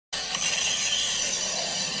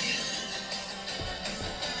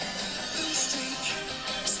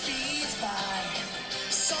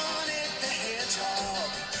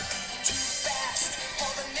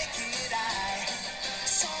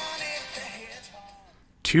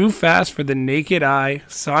Too fast for the naked eye,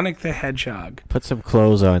 Sonic the Hedgehog. Put some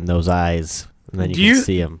clothes on those eyes, and then you can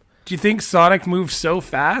see him. Do you think Sonic moves so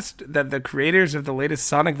fast that the creators of the latest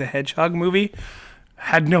Sonic the Hedgehog movie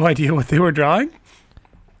had no idea what they were drawing?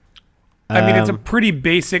 I mean, it's a pretty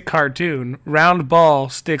basic cartoon. Round ball,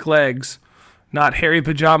 stick legs, not hairy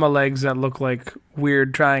pajama legs that look like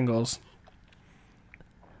weird triangles.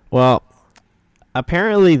 Well,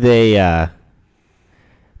 apparently they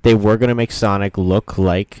were going to make Sonic look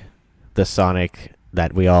like the Sonic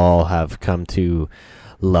that we all have come to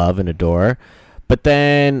love and adore. But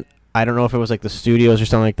then, I don't know if it was like the studios or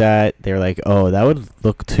something like that. They were like, oh, that would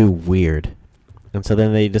look too weird. And so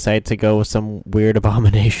then they decided to go with some weird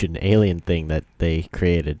abomination alien thing that they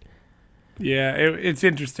created. Yeah, it's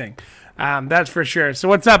interesting. That's for sure. So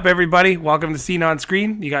what's up, everybody? Welcome to Scene on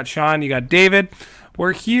Screen. You got Sean, you got David.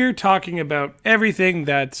 We're here talking about everything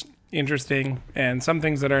that's interesting and some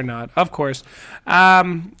things that are not, of course.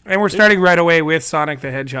 And we're starting right away with Sonic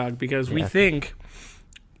the Hedgehog because we think...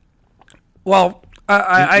 Well,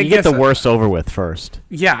 I guess... get the worst over with first.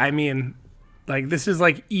 Yeah, I mean, like, this is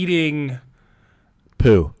like eating...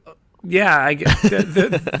 Poo. Yeah, I get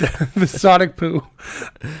the Sonic poo.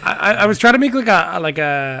 I was trying to make like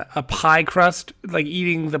a pie crust, like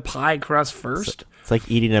eating the pie crust first. It's like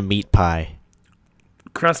eating a meat pie.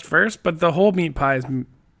 Crust first, but the whole meat pie is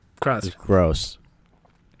crust. It's gross.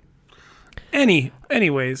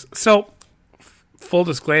 Anyways, so full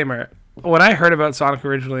disclaimer, when I heard about Sonic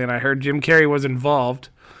originally and I heard Jim Carrey was involved,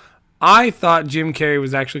 I thought Jim Carrey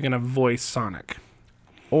was actually going to voice Sonic.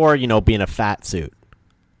 Or, be in a fat suit.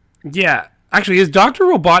 Yeah. Actually, his Dr.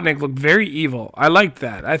 Robotnik looked very evil. I liked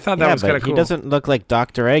that. I thought that was kind of cool. He doesn't look like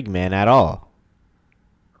Dr. Eggman at all.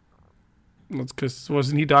 That's because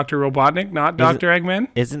wasn't he Dr. Robotnik, not Dr. Eggman?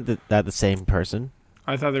 Isn't that the same person?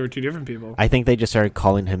 I thought they were two different people. I think they just started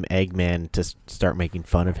calling him Eggman to start making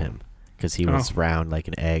fun of him because he was round like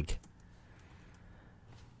an egg.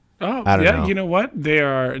 Oh, I don't know. You know what?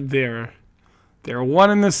 They're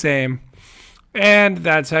one and the same. And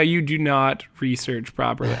that's how you do not research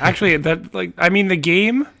properly. Actually, the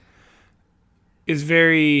game is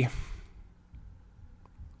very...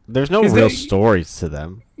 There's no real stories to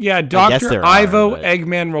them. Yeah, Dr. Ivo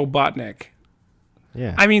Eggman Robotnik.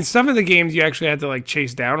 Yeah. I mean, some of the games you actually had to like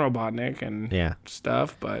chase down Robotnik and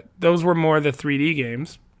stuff, but those were more the 3D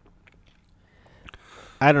games.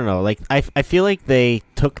 I don't know. Like I feel like they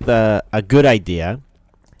took a good idea,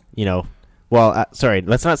 Well, sorry,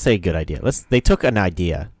 let's not say good idea. They took an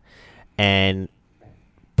idea and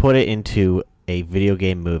put it into a video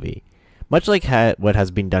game movie. Much like what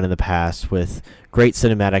has been done in the past with great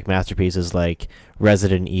cinematic masterpieces like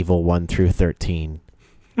Resident Evil 1 through 13.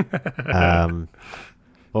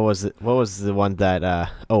 What was the one that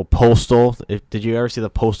Postal? Did you ever see the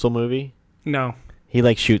Postal movie? No.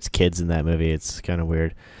 He shoots kids in that movie. It's kind of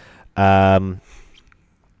weird.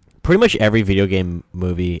 Pretty much every video game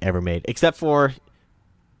movie ever made, except for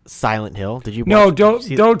Silent Hill. Did you? No,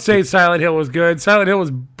 don't say Silent Hill was good. Silent Hill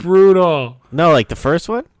was brutal. No, like the first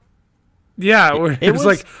one. Yeah, it was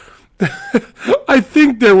like, I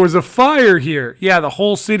think there was a fire here. Yeah, the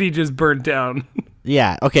whole city just burnt down.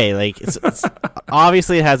 Yeah. Okay. Like, it's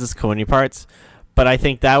obviously it has its corny parts, but I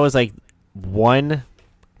think that was like one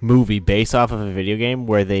movie based off of a video game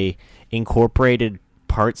where they incorporated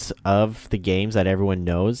parts of the games that everyone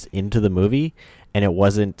knows into the movie, and it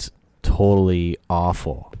wasn't totally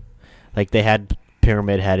awful. Like, they had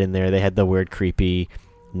Pyramid Head in there, they had the weird creepy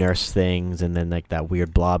nurse things, and then like that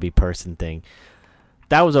weird blobby person thing.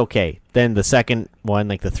 That was okay. Then the second one,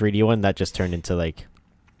 like the 3D one, that just turned into like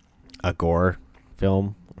a gore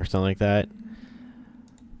film or something like that.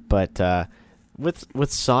 But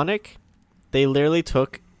with Sonic, they literally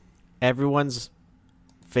took everyone's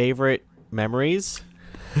favorite memories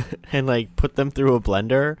and like put them through a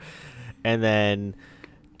blender, and then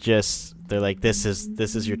they're like, this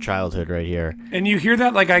is your childhood right here. And you hear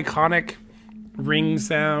that like iconic ring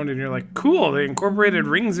sound, and you're like, cool, they incorporated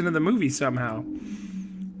rings into the movie somehow.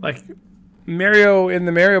 Like, Mario in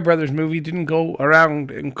the Mario Brothers movie didn't go around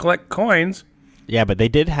and collect coins. Yeah, but they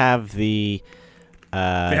did have they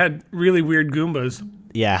had really weird Goombas.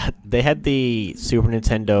 Yeah, they had the Super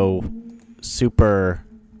Nintendo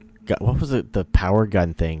what was it? The power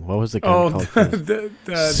gun thing. What was the gun called? the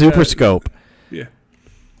Super Scope. Yeah.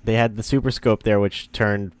 They had the Super Scope there, which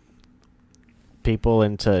turned people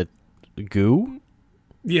into goo.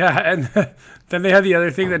 Yeah, and then they had the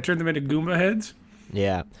other thing that turned them into Goomba heads.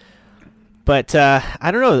 Yeah. But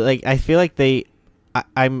I don't know. Like, I feel like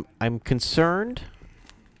I'm concerned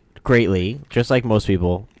greatly, just like most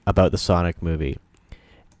people, about the Sonic movie.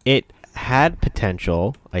 It had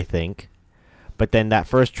potential, I think, But then that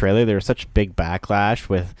first trailer, there was such big backlash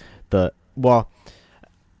with go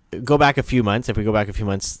back a few months. If we go back a few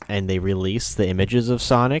months and they release the images of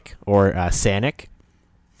Sonic or Sonic,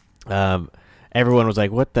 everyone was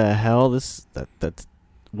like, "What the hell?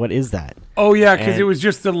 What is that?" Oh yeah, because it was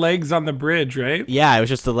just the legs on the bridge, right? Yeah, it was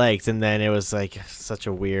just the legs, and then it was like such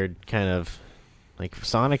a weird kind of like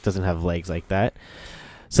Sonic doesn't have legs like that.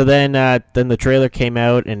 So then the trailer came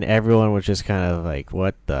out, and everyone was just kind of like,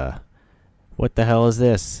 "What the hell is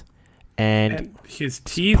this?" And his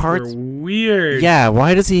teeth were weird. Yeah,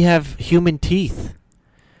 why does he have human teeth?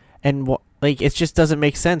 And like it just doesn't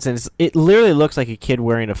make sense. And it literally looks like a kid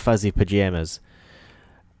wearing a fuzzy pajamas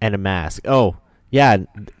and a mask. Oh, yeah, it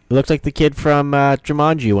looks like the kid from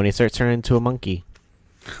Jumanji when he starts turning into a monkey.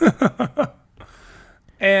 But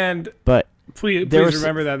please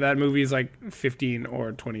remember that movie is like 15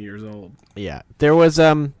 or 20 years old. Yeah, there was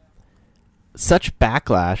such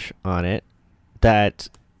backlash on it that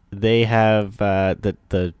they have that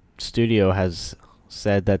the studio has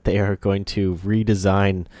said that they are going to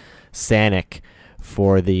redesign Sonic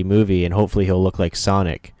for the movie, and hopefully he'll look like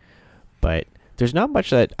Sonic. But there's not much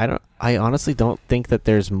that I honestly don't think that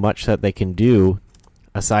there's much that they can do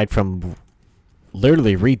aside from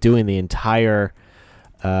literally redoing the entire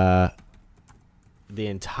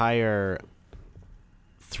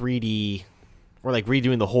 3D, or like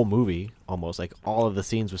redoing the whole movie almost, like all of the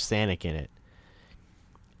scenes with Sonic in it.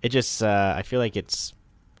 It just I feel like it's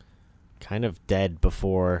kind of dead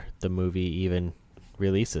before the movie even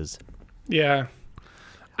releases. Yeah.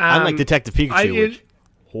 Unlike Detective Pikachu,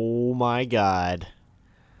 oh my god,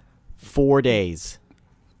 4 days.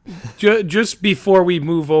 Just before we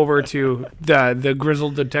move over to the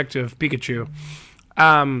grizzled detective Pikachu,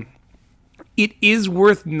 it is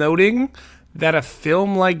worth noting that a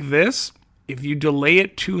film like this, if you delay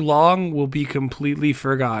it too long, will be completely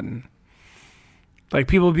forgotten. Like,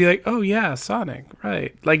 people will be like, oh yeah, Sonic,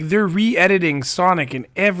 right. Like, they're re-editing Sonic in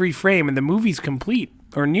every frame, and the movie's complete,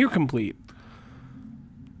 or near complete.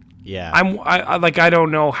 Yeah. I don't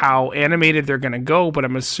know how animated they're going to go, but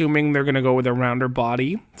I'm assuming they're going to go with a rounder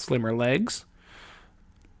body, slimmer legs.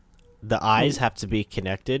 The eyes have to be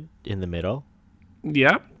connected in the middle.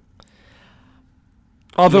 Yeah.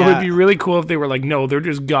 Although it'd be really cool if they were like, no, they're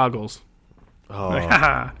just goggles. Oh. Like,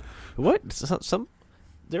 haha. What?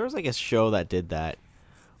 There was like a show that did that,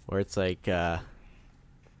 where it's like their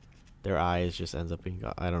eyes just ends up being.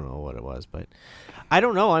 I don't know what it was, but I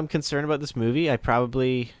don't know. I'm concerned about this movie.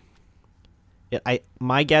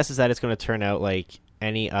 My guess is that it's going to turn out like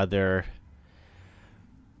any other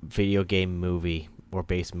video game movie or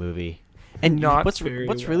base movie. And what's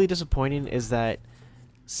really disappointing is that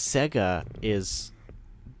Sega is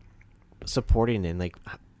supporting and like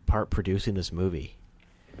part producing this movie.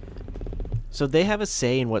 So they have a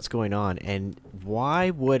say in what's going on, and why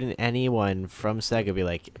wouldn't anyone from Sega be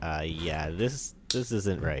like, yeah, this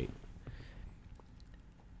isn't right?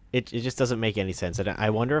 It just doesn't make any sense, and I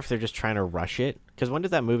wonder if they're just trying to rush it. Because when's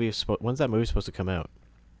that movie supposed to come out?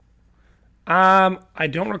 I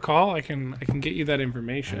don't recall. I can get you that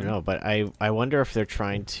information. I don't know, but I wonder if they're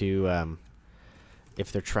trying to kind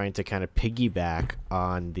of piggyback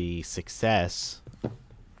on the success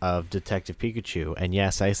of Detective Pikachu. And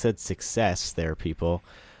yes, I said success there, people.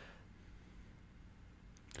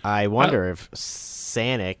 I wonder if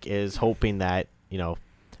Sonic is hoping that,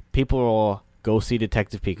 people will go see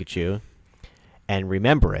Detective Pikachu and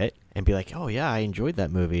remember it and be like, oh yeah, I enjoyed that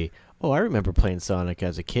movie. Oh, I remember playing Sonic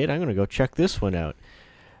as a kid. I'm going to go check this one out.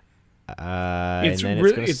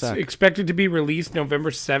 It's expected to be released November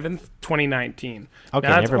 7th, 2019. Okay,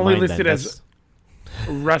 now, never only mind listed then. as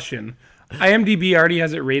Russian. IMDb already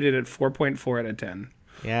has it rated at 4.4 out of 10.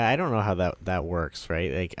 Yeah, I don't know how that works, right?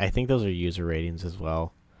 Like, I think those are user ratings as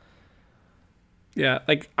well. Yeah,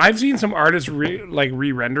 like I've seen some artists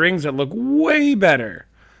re-renderings that look way better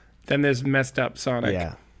than this messed up Sonic.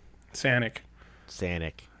 Yeah, Sonic.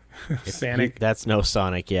 Sonic. Sonic. That's no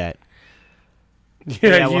Sonic yet.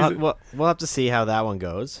 Yeah, we'll have to see how that one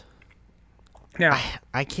goes. Yeah,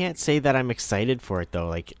 I can't say that I'm excited for it though.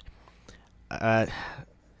 Like,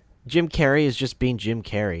 Jim Carrey is just being Jim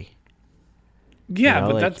Carrey. Yeah,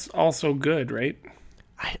 but that's also good, right?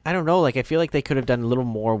 I don't know. Like, I feel like they could have done a little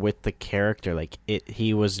more with the character. Like,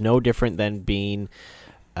 he was no different than being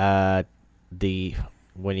when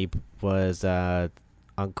he was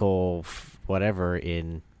Uncle whatever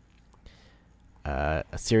in A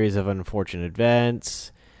Series of Unfortunate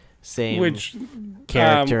Events. Same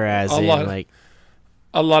character as in like.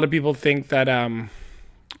 A lot of people think that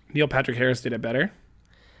Neil Patrick Harris did it better.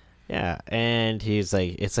 Yeah, and he's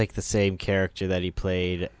like, it's like the same character that he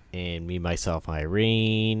played in Me, Myself,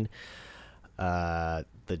 Irene. the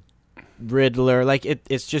Riddler. Like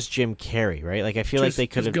it's just Jim Carrey, right? Like I feel like they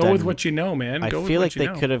could have go with what you know, man. I feel like they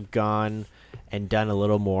could have gone and done a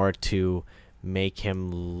little more to make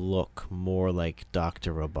him look more like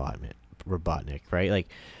Dr. Robotnik, right? Like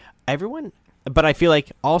everyone, but I feel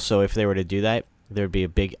like also if they were to do that, there'd be a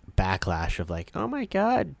big backlash of like, oh my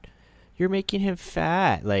god, you're making him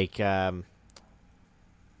fat. Like,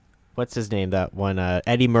 what's his name? That one,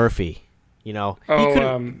 Eddie Murphy. You know,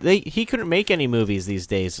 he couldn't make any movies these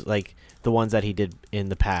days like the ones that he did in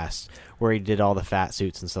the past, where he did all the fat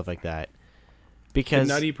suits and stuff like that. Because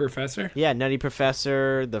the Nutty Professor. Yeah, Nutty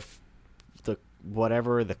Professor. The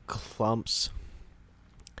whatever, the Clumps.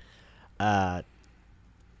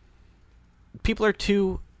 People are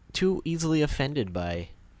too easily offended by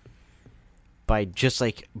just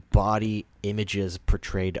like body images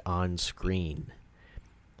portrayed on screen.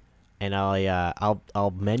 And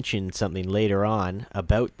I'll mention something later on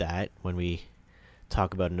about that when we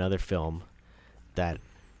talk about another film that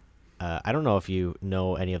I don't know if you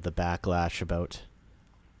know any of the backlash about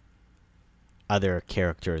other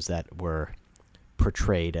characters that were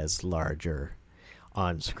portrayed as larger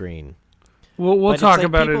on screen. We'll talk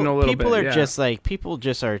about it in a little bit. People are just like people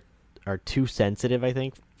just are too sensitive, I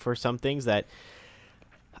think, for some things that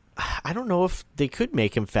I don't know if they could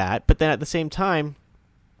make him fat, but then at the same time,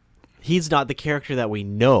 he's not the character that we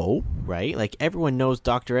know, right? Like everyone knows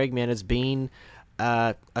Dr. Eggman as being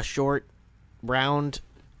a short, round,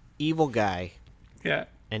 evil guy. Yeah.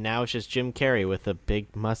 And now it's just Jim Carrey with a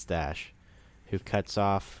big mustache who cuts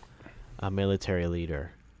off a military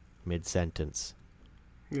leader mid-sentence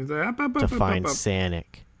to find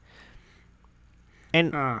Sonic.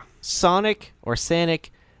 And Sonic or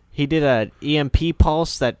Sonic, he did a EMP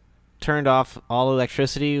pulse that turned off all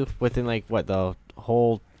electricity within like what, the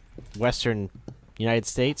whole Western United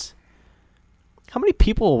States. How many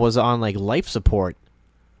people was on like life support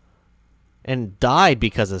and died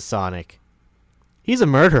because of Sonic? He's a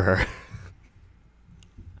murderer.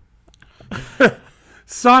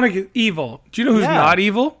 Sonic is evil. Do you know who's not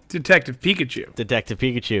evil? Detective Pikachu. Detective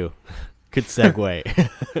Pikachu. Good segue.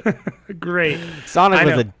 Great.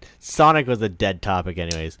 Sonic was a dead topic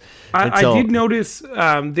anyways. I did notice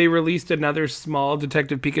they released another small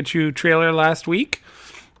Detective Pikachu trailer last week.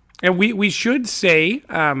 And we should say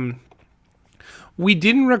we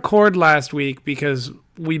didn't record last week because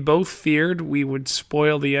we both feared we would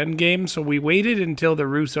spoil the end game, so we waited until the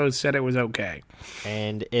Russos said it was okay.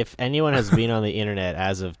 And if anyone has been on the internet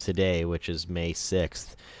as of today, which is May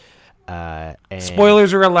 6th,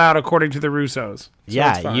 spoilers are allowed according to the Russos.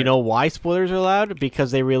 So you know why spoilers are allowed?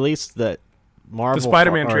 Because they released the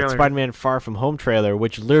Spider-Man Far From Home trailer,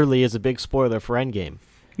 which literally is a big spoiler for Endgame.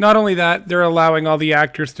 Not only that, they're allowing all the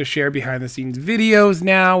actors to share behind-the-scenes videos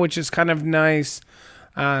now, which is kind of nice.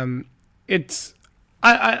 I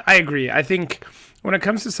agree. I think when it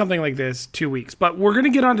comes to something like this, 2 weeks. But we're going to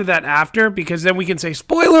get onto that after, because then we can say,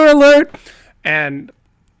 spoiler alert, and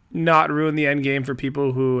not ruin the end game for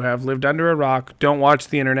people who have lived under a rock, don't watch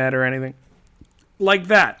the internet or anything like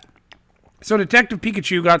that. So Detective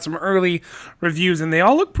Pikachu got some early reviews, and they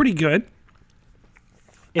all look pretty good.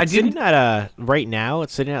 It's sitting at right now.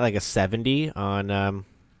 It's sitting at like a 70 on,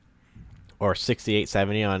 or 68,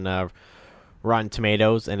 70 on Rotten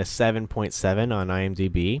Tomatoes, and a 7.7 on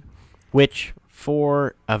IMDb. Which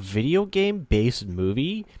for a video game based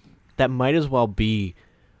movie, that might as well be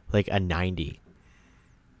like a 90.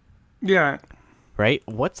 Yeah. Right.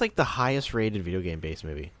 What's like the highest rated video game based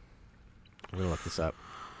movie? I'm gonna look this up.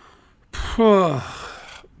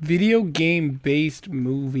 Video game based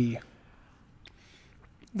movie.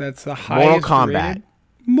 That's the highest.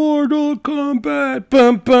 Mortal Kombat.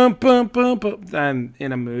 Bum, bum, bum, bum, bum. I'm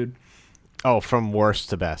in a mood. Oh, from worst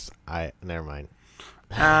to best. Never mind.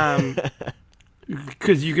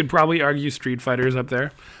 Because you could probably argue Street Fighter's up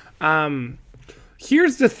there.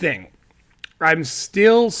 Here's the thing. I'm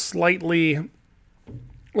still slightly...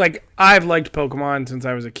 Like, I've liked Pokemon since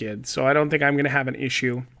I was a kid, so I don't think I'm going to have an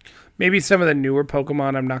issue. Maybe some of the newer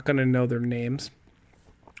Pokemon, I'm not going to know their names.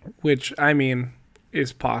 Which, I mean...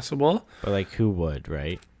 is possible. But like who would,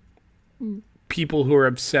 right? People who are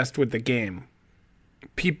obsessed with the game.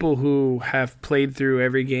 People who have played through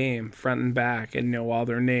every game front and back and know all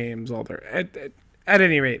their names, at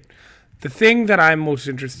any rate, the thing that I'm most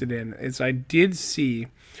interested in is I did see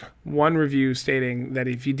one review stating that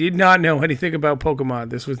if you did not know anything about Pokemon,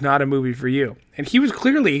 this was not a movie for you. And he was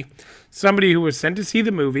clearly somebody who was sent to see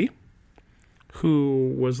the movie,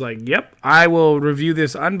 who was like, yep, I will review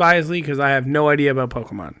this unbiasedly because I have no idea about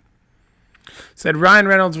Pokemon. Said Ryan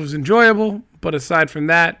Reynolds was enjoyable, but aside from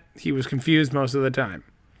that, he was confused most of the time.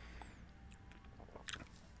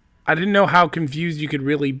 I didn't know how confused you could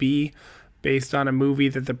really be based on a movie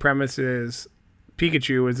that the premise is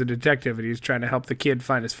Pikachu is a detective and he's trying to help the kid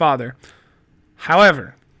find his father.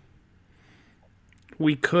 However,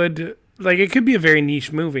 we could, like, it could be a very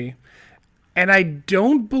niche movie. And I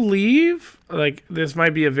don't believe, like, this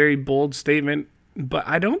might be a very bold statement, but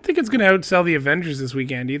I don't think it's going to outsell the Avengers this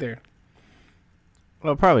weekend either.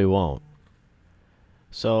 Well, it probably won't.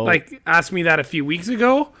 So, Like, ask me that a few weeks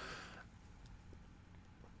ago,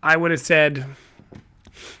 I would have said,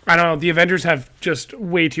 I don't know, the Avengers have just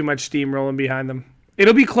way too much steam rolling behind them.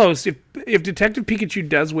 It'll be close. If Detective Pikachu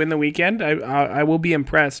does win the weekend, I will be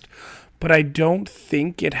impressed. But I don't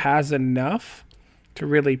think it has enough to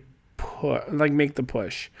really make the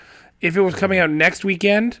push. If it was coming out next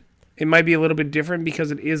weekend, it might be a little bit different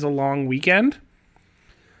because it is a long weekend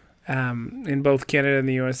in both Canada and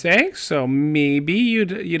the USA. So maybe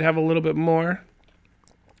you'd have a little bit more.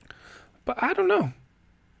 But I don't know.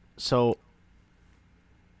 So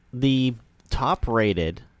the top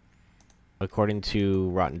rated, according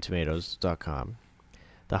to RottenTomatoes.com,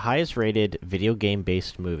 the highest rated video game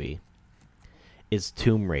based movie is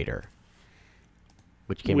Tomb Raider,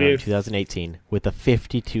 which came out in 2018 with a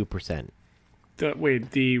 52%.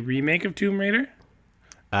 The remake of Tomb Raider?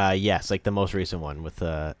 Yes, like the most recent one with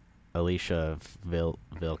Alicia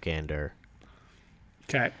Vikander.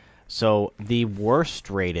 Okay. So the worst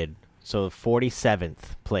rated, so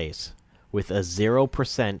 47th place with a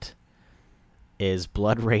 0% is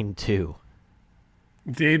Blood Rain 2.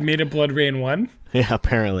 They made a Blood Rain 1? Yeah,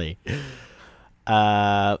 apparently.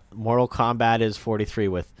 Mortal Kombat is 43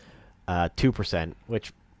 with 2%,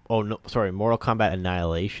 which Mortal Kombat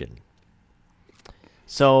Annihilation.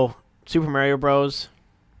 So Super Mario Bros.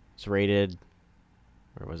 Is rated,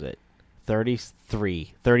 where was it?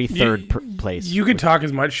 33rd place. You can talk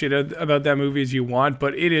as much shit about that movie as you want,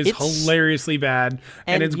 but it's hilariously bad,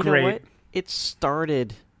 and it's great. Know what? It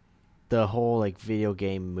started the whole like video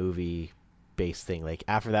game movie based thing. Like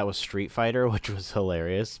after that was Street Fighter, which was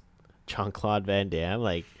hilarious. Jean-Claude Van Damme,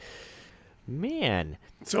 like, man.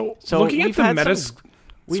 So looking at the metas,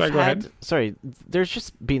 there's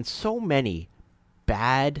just been so many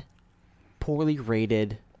bad, poorly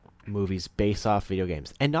rated movies based off video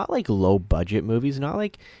games, and not like low budget movies, not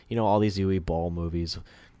like, you know, all these Uwe Boll movies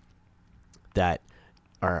that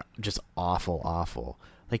are just awful.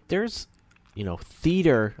 Like there's, you know,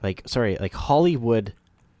 like Hollywood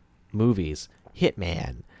movies,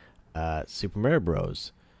 Hitman, Super Mario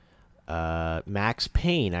Bros. Max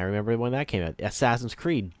Payne, I remember when that came out. Assassin's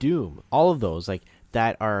Creed, Doom, all of those like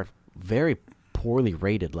that are very poorly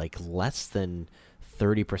rated, like less than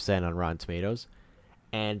 30% on Rotten Tomatoes.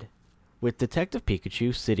 And with Detective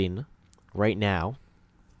Pikachu sitting right now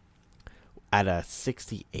at a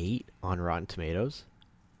 68 on Rotten Tomatoes,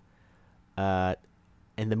 and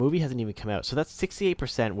the movie hasn't even come out, so that's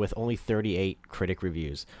 68% with only 38 critic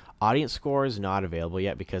reviews. Audience score is not available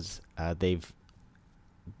yet because they've,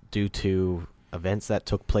 due to events that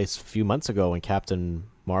took place a few months ago when Captain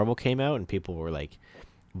Marvel came out and people were like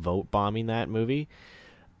vote bombing that movie.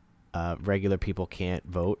 Regular people can't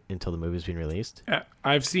vote until the movie's been released.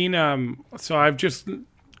 I've seen so I've just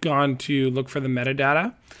gone to look for the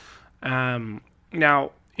metadata.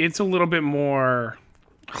 Now it's a little bit more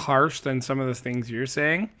harsh than some of the things you're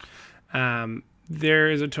saying.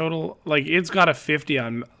 There is a total, like, it's got a 50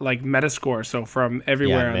 on like Metascore, so from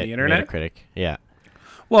everywhere on the internet. Metacritic, yeah.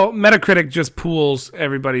 Well, Metacritic just pools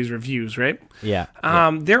everybody's reviews, right? Yeah.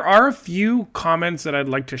 There are a few comments that I'd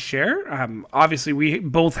like to share. Obviously, we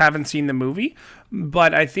both haven't seen the movie,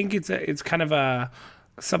 but I think it's kind of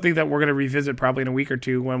something that we're going to revisit probably in a week or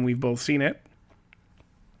two when we've both seen it.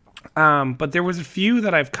 But there was a few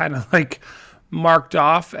that I've kind of like marked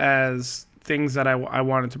off as things that I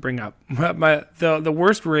wanted to bring up. The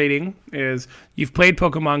worst rating is, you've played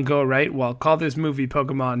Pokemon Go, right? Well, call this movie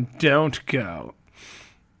Pokemon Don't Go.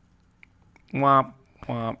 Womp,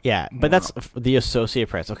 womp, yeah, but that's the Associated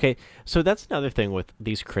Press. Okay, so that's another thing with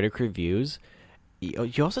these critic reviews.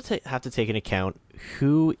 You also have to take into account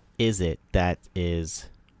who is it that is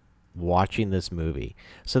watching this movie.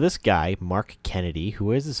 So this guy, Mark Kennedy,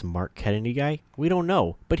 who is this Mark Kennedy guy? We don't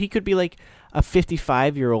know, but he could be like a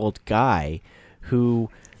 55-year-old guy who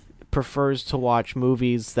prefers to watch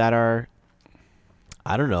movies that are,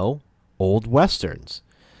 I don't know, old westerns.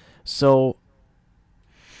 So...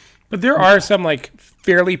 But there are some like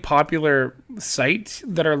fairly popular sites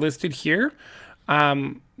that are listed here.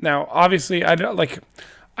 Now, obviously, I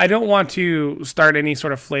don't want to start any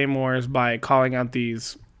sort of flame wars by calling out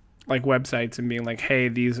these like websites and being like, "Hey,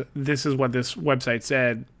 this is what this website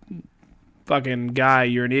said." Fucking guy,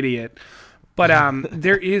 you're an idiot. But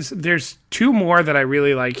there's two more that I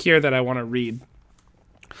really like here that I want to read.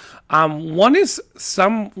 One is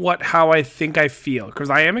somewhat how I think I feel, because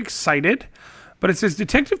I am excited, but it says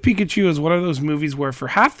Detective Pikachu is one of those movies where for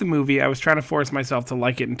half the movie I was trying to force myself to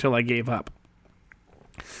like it until I gave up.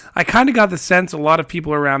 I kind of got the sense a lot of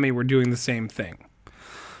people around me were doing the same thing.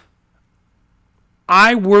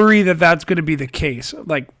 I worry that that's going to be the case.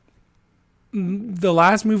 Like, the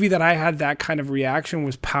last movie that I had that kind of reaction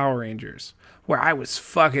was Power Rangers, where I was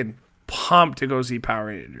fucking pumped to go see Power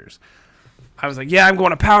Rangers. I was like, yeah, I'm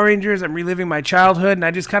going to Power Rangers. I'm reliving my childhood. And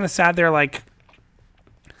I just kind of sat there like,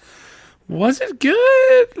 was it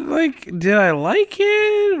good? Like, did I like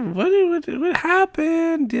it? What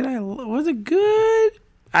happened? Was it good?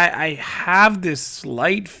 I have this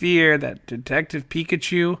slight fear that Detective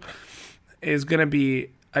Pikachu is going to be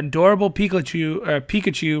adorable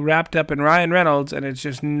Pikachu wrapped up in Ryan Reynolds, and it's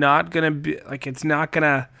just not going to be, like, it's not going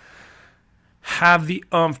to have the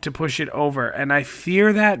oomph to push it over. And I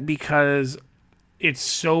fear that because it's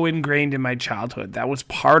so ingrained in my childhood. That was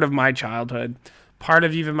part of my childhood, part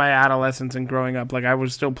of even my adolescence and growing up. Like, I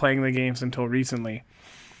was still playing the games until recently.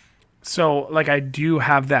 So, like, I do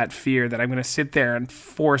have that fear that I'm going to sit there and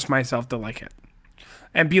force myself to like it.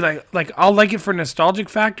 And be like, I'll like it for nostalgic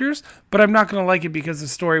factors, but I'm not going to like it because the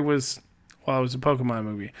story was, well, it was a Pokemon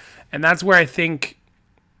movie. And that's where I think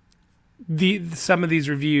some of these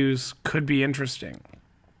reviews could be interesting.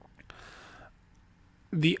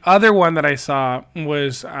 The other one that I saw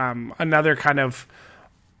was another kind of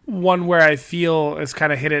one where I feel has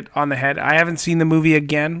kind of hit it on the head. I haven't seen the movie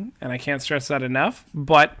again, and I can't stress that enough,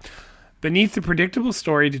 but beneath the predictable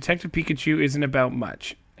story, Detective Pikachu isn't about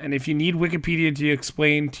much. And if you need Wikipedia to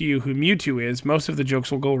explain to you who Mewtwo is, most of the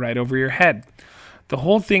jokes will go right over your head. The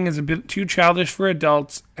whole thing is a bit too childish for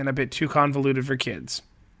adults and a bit too convoluted for kids.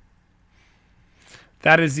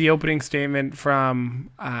 That is the opening statement from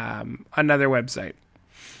another website.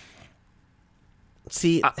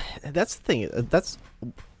 See, that's the thing. That's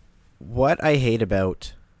what I hate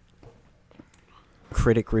about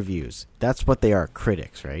critic reviews. That's what they are,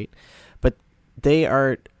 critics, right? But they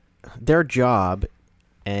are, their job,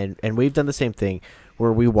 and we've done the same thing,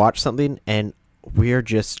 where we watch something and we're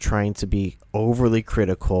just trying to be overly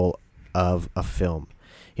critical of a film.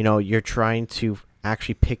 You know, you're trying to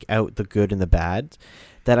actually pick out the good and the bad.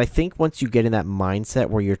 That I think once you get in that mindset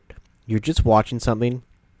where you're just watching something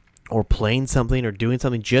or playing something or doing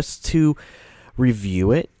something just to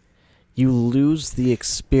review it, you lose the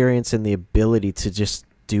experience and the ability to just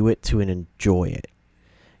do it to and enjoy it.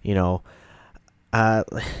 You know,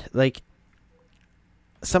 like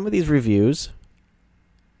some of these reviews,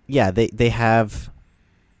 yeah, they have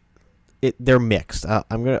it. They're mixed.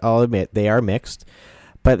 I'll admit they are mixed,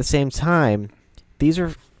 but at the same time, these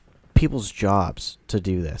are people's jobs to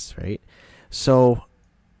do this, right? So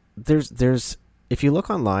there's if you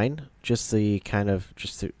look online, just the kind of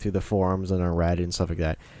just through the forums and on Reddit and stuff like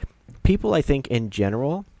that, people I think in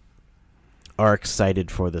general are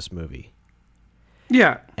excited for this movie.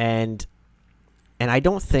 Yeah, and I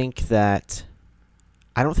don't think it's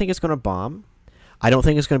going to bomb. I don't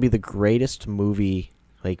think it's going to be the greatest movie,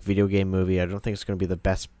 like video game movie. I don't think it's going to be the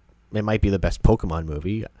best. It might be the best Pokemon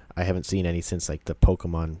movie. I haven't seen any since like the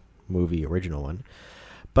Pokemon movie original one.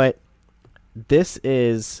 But this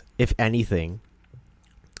is, if anything,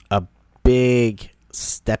 a big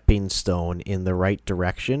stepping stone in the right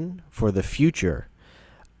direction for the future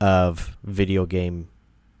of video game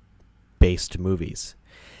based movies.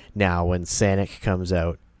 Now, when Sonic comes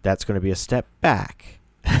out, that's going to be a step back.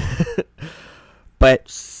 But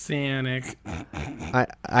Sonic.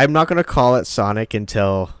 I'm not going to call it Sonic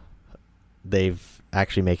until they've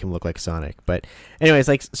actually make him look like Sonic. But anyways,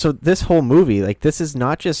 like, so this whole movie, like, this is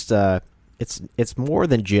not just it's more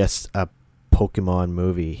than just a Pokemon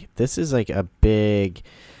movie. This is like a big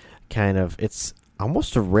kind of, it's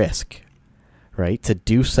almost a risk, right, to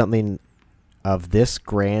do something of this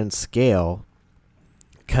grand scale,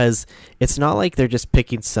 because it's not like they're just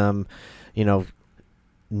picking some, you know,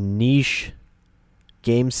 niche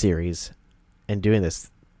game series and doing this.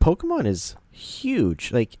 Pokemon is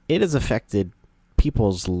huge. Like, it has affected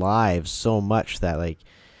people's lives so much that, like,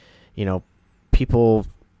 you know, people,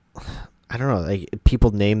 I don't know, like,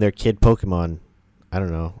 people name their kid Pokemon. I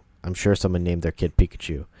don't know. I'm sure someone named their kid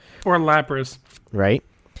Pikachu. Or Lapras. Right?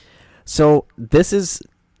 So this is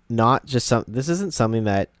not just this isn't something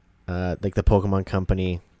that like the Pokemon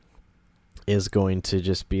company is going to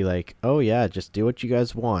just be like, oh yeah, just do what you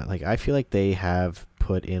guys want. Like, I feel like they have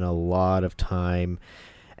put in a lot of time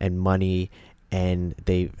and money, and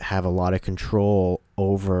they have a lot of control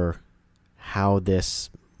over how this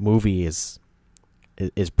movie is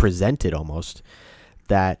is presented almost,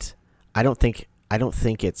 that I don't think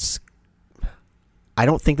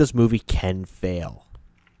this movie can fail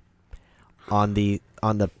in the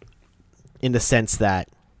sense that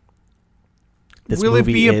this will it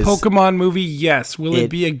movie be a Pokemon movie? Yes. Will it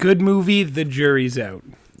be a good movie? The jury's out.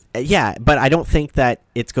 Yeah, but I don't think that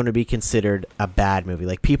it's going to be considered a bad movie.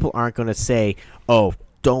 Like, people aren't going to say, "Oh,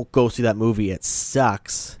 don't go see that movie. It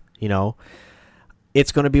sucks." You know,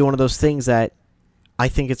 it's going to be one of those things that I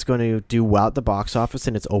think it's going to do well at the box office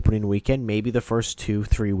in its opening weekend, maybe the first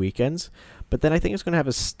 2-3 weekends. But then I think it's going to have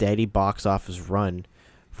a steady box office run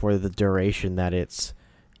for the duration that it's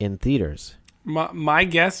in theaters. My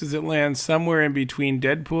guess is it lands somewhere in between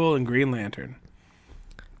Deadpool and Green Lantern.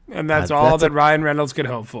 And that's Ryan Reynolds could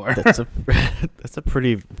hope for. That's a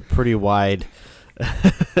pretty wide.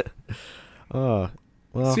 Oh,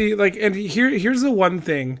 well. See, like, and here's the one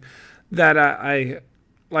thing that I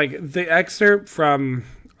like, the excerpt from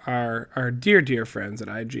our dear friends at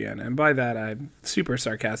IGN, and by that I'm super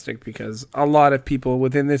sarcastic because a lot of people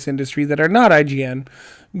within this industry that are not IGN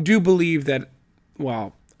do believe that,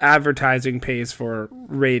 well, advertising pays for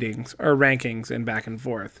ratings or rankings and back and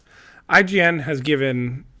forth. IGN has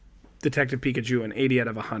given Detective Pikachu an 80 out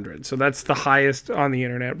of 100. So that's the highest on the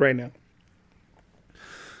internet right now.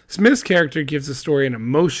 Smith's character gives the story an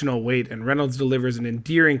emotional weight, and Reynolds delivers an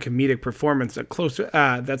endearing comedic performance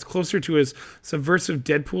that's closer to his subversive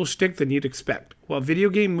Deadpool shtick than you'd expect. While video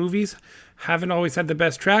game movies haven't always had the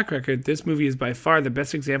best track record, this movie is by far the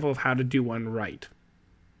best example of how to do one right.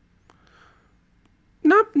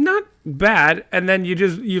 Not bad. And then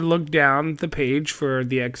you look down the page for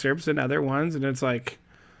the excerpts and other ones, and it's like,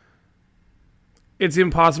 it's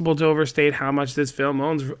impossible to overstate how much this film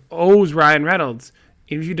owes Ryan Reynolds.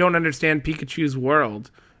 If you don't understand Pikachu's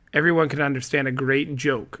world, everyone can understand a great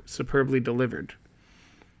joke, superbly delivered.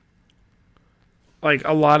 Like,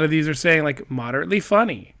 a lot of these are saying, like, moderately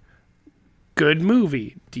funny, good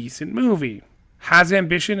movie, decent movie, has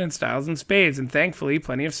ambition and styles in spades, and thankfully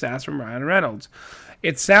plenty of sass from Ryan Reynolds.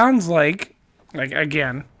 It sounds like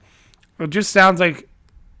again, it just sounds like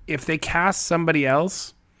if they cast somebody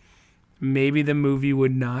else, maybe the movie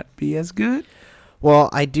would not be as good. Well,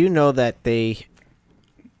 I do know that they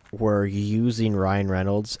were using Ryan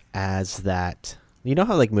Reynolds as that. You know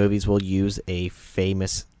how, like, movies will use a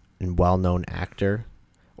famous and well-known actor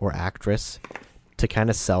or actress to kind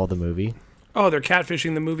of sell the movie? Oh, they're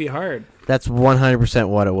catfishing the movie hard. That's 100%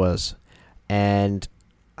 what it was. And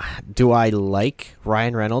do I like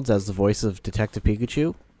Ryan Reynolds as the voice of Detective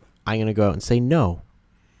Pikachu? I'm going to go out and say no.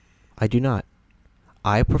 I do not.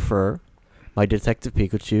 I prefer my Detective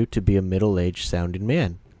Pikachu to be a middle-aged sounding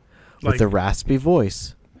man with a raspy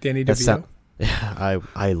voice. Danny DeVito?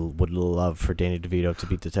 I would love for Danny DeVito to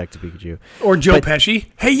be Detective Pikachu. Or Joe Pesci.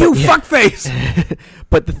 Hey, you fuckface!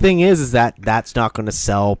 But the thing is that that's not going to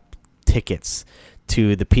sell tickets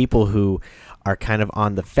to the people who are kind of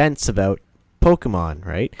on the fence about Pokemon,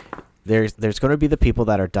 right? There's going to be the people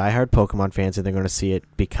that are diehard Pokemon fans, and they're going to see it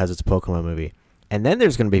because it's a Pokemon movie. And then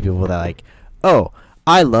there's going to be people that are like, oh,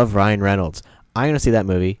 I love Ryan Reynolds. I'm going to see that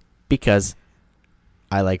movie because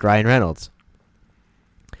I like Ryan Reynolds.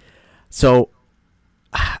 So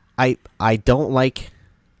I don't like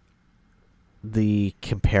the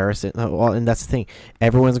comparison. Well, and that's the thing.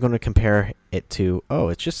 Everyone's going to compare it to, oh,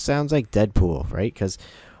 it just sounds like Deadpool, right? Because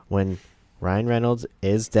when Ryan Reynolds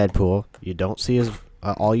is Deadpool, you don't see his...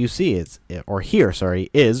 all you see is, or hear,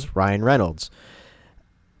 is Ryan Reynolds.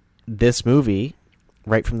 This movie,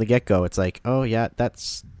 right from the get-go, it's like, oh yeah,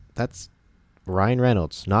 that's Ryan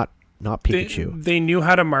Reynolds, not Pikachu. They knew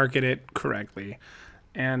how to market it correctly,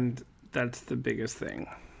 and that's the biggest thing.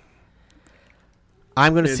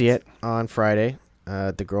 I'm going to see it on Friday.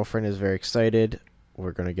 The girlfriend is very excited.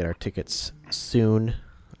 We're going to get our tickets soon,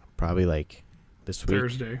 probably like this week.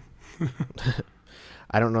 Thursday.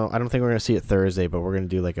 I don't know. I don't think we're going to see it Thursday, but we're going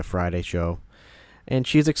to do like a Friday show. And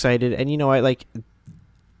she's excited. And, you know,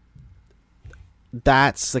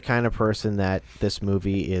 that's the kind of person that this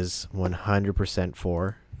movie is 100%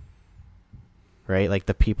 for. Right? Like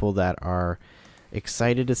the people that are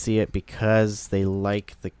excited to see it because they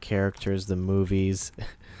like the characters, the movies,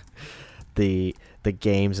 the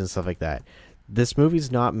games and stuff like that. This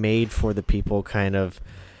movie's not made for the people kind of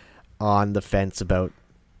on the fence about,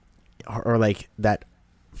 or like that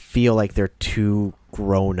feel like they're too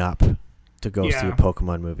grown up to go see a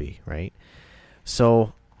Pokemon movie, right?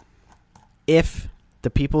 So if the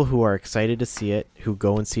people who are excited to see it, who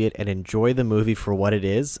go and see it and enjoy the movie for what it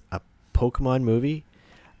is, a Pokemon movie,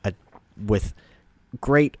 with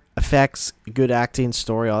great effects, good acting,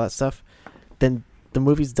 story, all that stuff, then the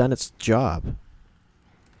movie's done its job.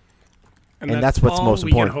 And that's what's all most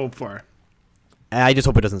we important. can hope for. And I just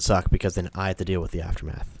hope it doesn't suck, because then I have to deal with the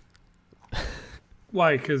aftermath.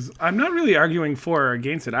 Why? Because I'm not really arguing for or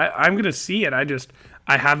against it. I'm going to see it.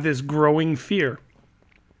 I have this growing fear.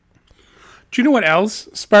 Do you know what else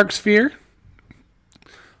sparks fear?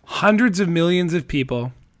 Hundreds of millions of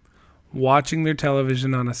people watching their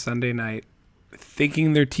television on a Sunday night,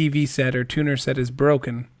 thinking their TV set or tuner set is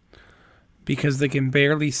broken because they can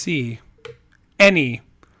barely see any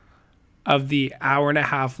of the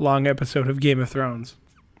hour-and-a-half long episode of Game of Thrones.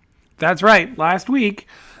 That's right. Last week,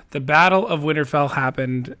 the Battle of Winterfell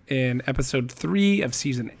happened in episode 3 of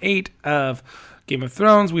season 8 of Game of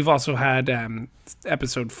Thrones. We've also had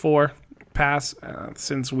episode 4 pass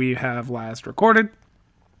since we have last recorded.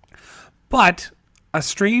 But a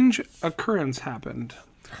strange occurrence happened.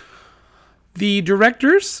 The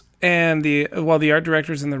directors and the art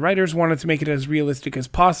directors and the writers wanted to make it as realistic as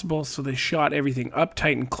possible, so they shot everything up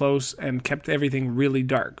tight and close and kept everything really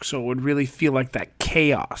dark, so it would really feel like that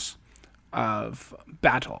chaos of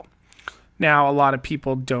battle. Now, a lot of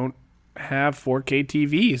people don't have 4K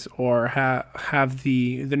TVs or have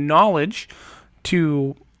the knowledge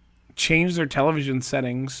to change their television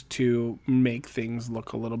settings to make things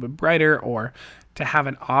look a little bit brighter or to have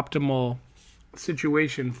an optimal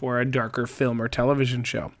situation for a darker film or television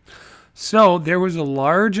show. So there was a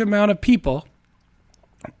large amount of people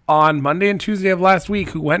on Monday and Tuesday of last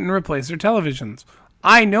week who went and replaced their televisions.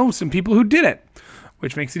 I know some people who did it,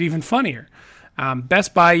 which makes it even funnier.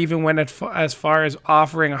 Best Buy even went as far as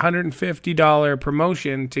offering a $150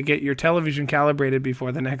 promotion to get your television calibrated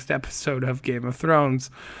before the next episode of Game of Thrones.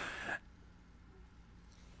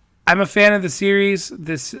 I'm a fan of the series.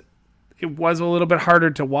 It was a little bit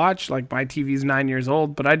harder to watch. Like, my TV's 9 years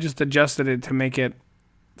old, but I just adjusted it to make it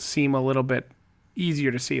seem a little bit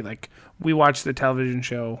easier to see. Like, we watched the television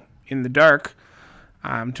show in the dark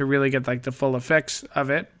to really get like the full effects of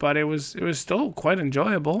it, but it was still quite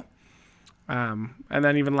enjoyable. And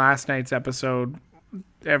then even last night's episode,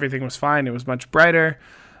 everything was fine. It was much brighter.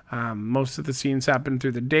 Most of the scenes happened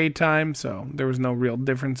through the daytime, so there was no real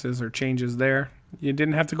differences or changes there. You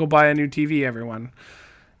didn't have to go buy a new TV, everyone.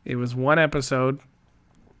 It was one episode,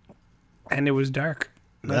 and it was dark.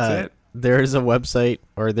 That's it. There's a website,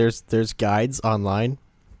 or there's guides online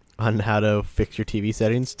on how to fix your TV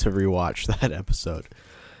settings to rewatch that episode.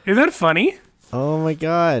 Isn't that funny? Oh my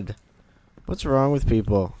god. What's wrong with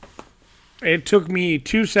people? It took me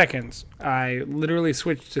 2 seconds. I literally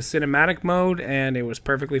switched to cinematic mode, and it was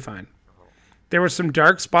perfectly fine. There were some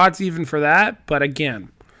dark spots even for that, but again,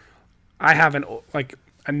 I have a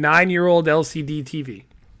 9-year-old LCD TV.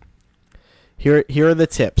 Here are the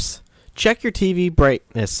tips. Check your TV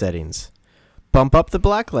brightness settings. Bump up the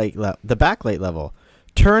backlight level.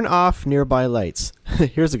 Turn off nearby lights.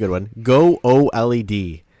 Here's a good one. Go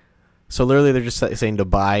OLED. So literally they're just saying to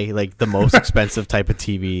buy like the most expensive type of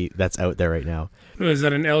TV that's out there right now. Was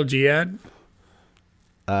that an LG ad?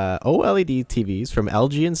 OLED TVs from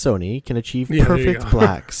LG and Sony can achieve perfect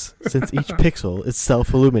blacks since each pixel is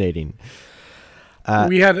self-illuminating.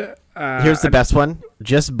 We had here's the best one.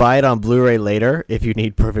 Just buy it on Blu-ray later if you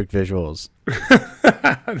need perfect visuals.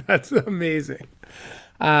 That's amazing.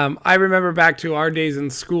 I remember back to our days in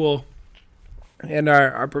school and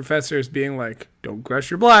our professors being like, don't crush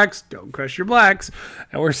your blacks, don't crush your blacks.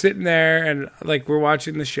 And we're sitting there and like we're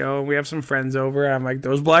watching the show and we have some friends over and I'm like,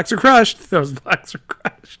 those blacks are crushed. Those blacks are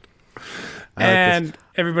crushed. And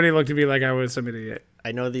everybody looked at me like I was some idiot.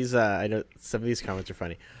 I know some of these comments are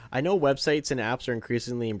funny. I know websites and apps are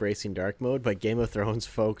increasingly embracing dark mode, but Game of Thrones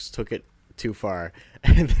folks took it too far.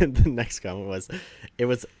 And then the next comment was, it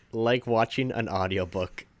was like watching an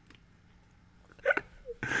audiobook.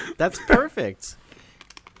 That's perfect.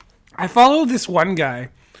 I follow this one guy.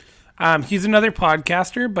 He's another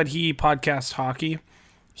podcaster, but he podcasts hockey.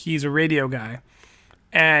 He's a radio guy.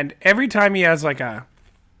 And every time he has like a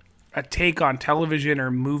take on television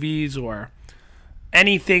or movies or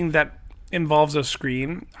anything that involves a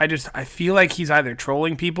screen, I feel like he's either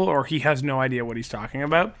trolling people or he has no idea what he's talking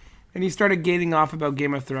about. And he started gating off about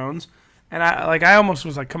Game of Thrones. And I almost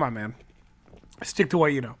was like, come on, man. Stick to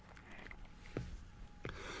what you know.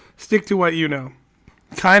 Stick to what you know.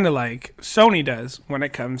 Kind of like Sony does when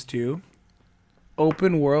it comes to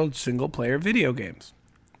open world single player video games.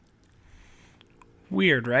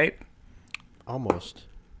 Weird, right? Almost.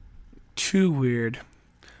 Too weird.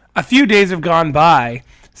 A few days have gone by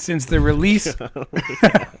since the release.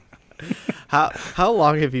 How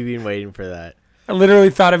long have you been waiting for that? I literally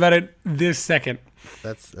thought about it this second.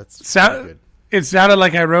 That's good. It sounded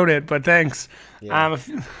like I wrote it, but thanks. Yeah.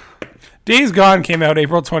 Days Gone came out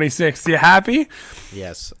April 26th. You happy?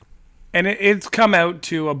 Yes. and it's come out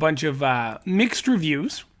to a bunch of mixed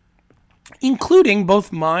reviews, including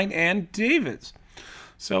both mine and David's.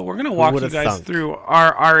 So we're gonna walk you guys through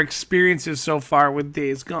our experiences so far with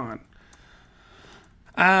Days Gone.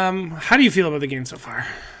 How do you feel about the game so far?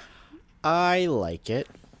 I like it.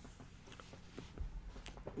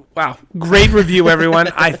 Wow, great review, everyone.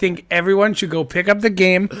 I think everyone should go pick up the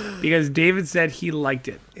game because David said he liked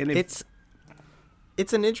it. And it's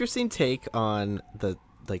an interesting take on the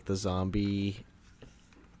zombie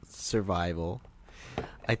survival.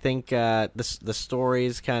 I think the story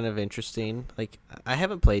is kind of interesting. Like, I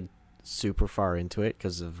haven't played super far into it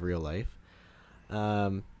because of real life.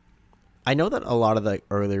 I know that a lot of the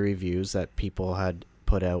early reviews that people had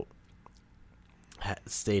put out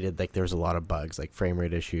stated like there was a lot of bugs, like frame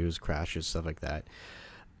rate issues, crashes, stuff like that.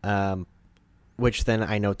 Which then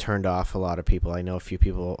I know turned off a lot of people. I know a few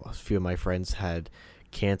of my friends had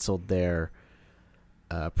canceled their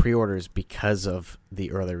pre-orders because of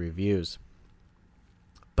the early reviews.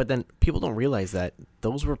 But then people don't realize that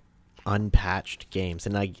those were unpatched games,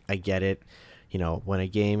 and I get it. You know, when a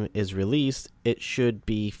game is released, it should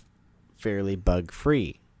be fairly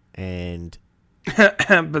bug-free, and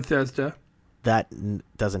Bethesda. That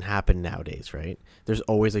doesn't happen nowadays, right? There's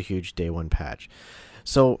always a huge day one patch.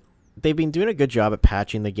 So they've been doing a good job at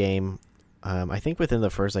patching the game. I think within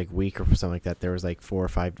the first week or something like that, there was 4 or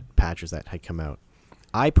 5 patches that had come out.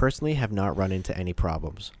 I personally have not run into any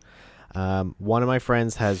problems. One of my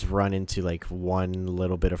friends has run into one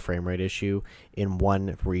little bit of frame rate issue in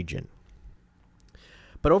one region.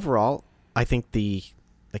 But overall, I think the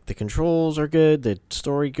controls are good, the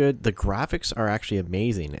story good, the graphics are actually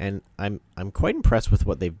amazing, and I'm quite impressed with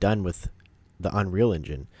what they've done with the Unreal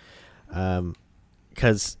Engine,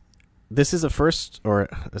 because this is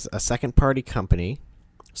a second party company,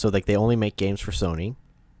 so they only make games for Sony,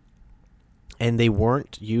 and they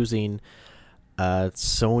weren't using a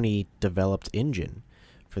Sony developed engine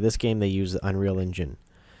for this game. They use the Unreal Engine,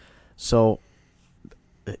 so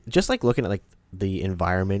just looking at the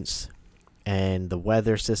environments and the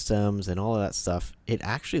weather systems and all of that stuff, it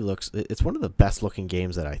actually it's one of the best looking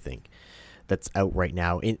games that I think that's out right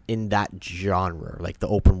now in that genre, the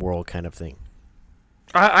open world kind of thing.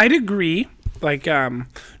 I'd agree.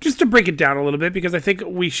 Just to break it down a little bit, because I think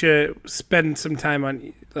we should spend some time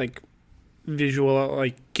on visual,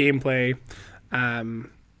 gameplay,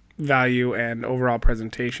 value, and overall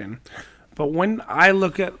presentation. But when I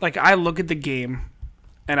look at the game,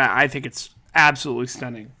 and I think it's absolutely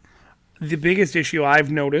stunning. The biggest issue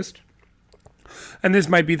I've noticed, and this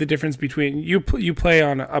might be the difference between you play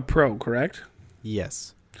on a Pro, correct?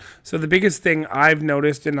 Yes. So the biggest thing I've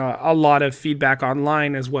noticed, in a lot of feedback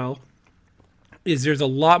online as well, is there's a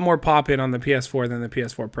lot more pop-in on the PS4 than the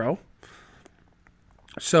PS4 Pro.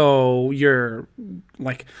 So you're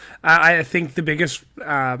I think the biggest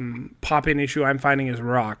pop-in issue I'm finding is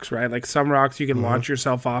rocks, right? Some rocks you can launch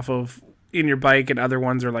yourself off of in your bike, and other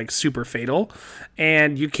ones are super fatal,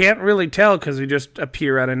 and you can't really tell because they just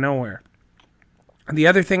appear out of nowhere. The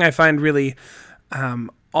other thing I find really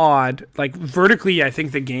odd, vertically, I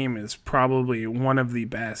think the game is probably one of the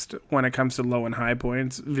best when it comes to low and high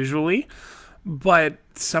points visually, but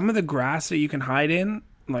some of the grass that you can hide in,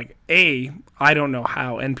 A, I don't know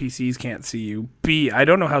how NPCs can't see you. B, I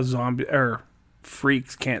don't know how zombie or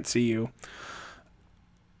freaks can't see you.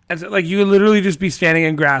 And you would literally just be standing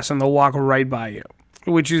in grass and they'll walk right by you,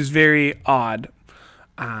 which is very odd.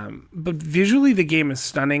 But visually, the game is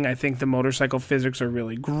stunning. I think the motorcycle physics are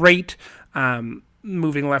really great.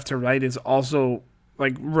 Moving left to right is also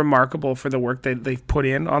remarkable for the work that they've put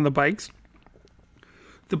in on the bikes.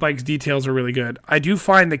 The bike's details are really good. I do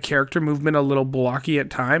find the character movement a little blocky at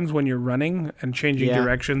times when you're running and changing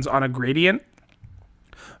directions on a gradient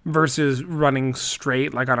versus running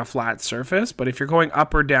straight on a flat surface. But if you're going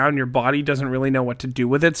up or down, your body doesn't really know what to do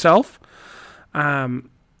with itself.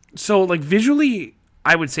 So visually,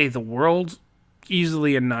 I would say the world,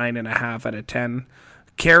 easily a 9.5 out of 10.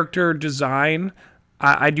 Character design,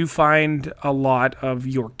 I do find a lot of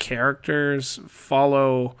your characters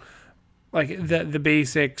follow the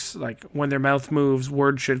basics. When their mouth moves,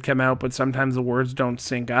 words should come out, but sometimes the words don't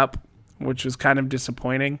sync up, which is kind of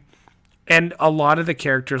disappointing. And a lot of the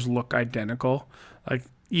characters look identical.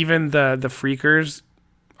 Even the freakers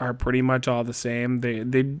are pretty much all the same. They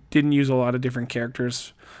didn't use a lot of different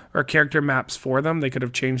characters or character maps for them. They could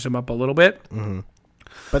have changed them up a little bit. Mm-hmm.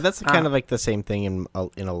 But that's kind of the same thing in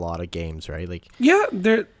a lot of games, right? Yeah,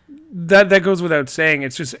 that goes without saying.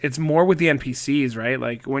 It's more with the NPCs,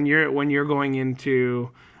 right? When you're going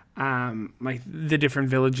into the different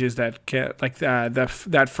villages that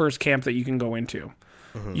that first camp that you can go into.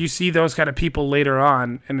 you see those kind of people later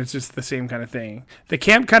on, and it's just the same kind of thing. The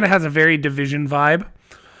camp kind of has a very Division vibe,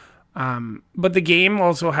 but the game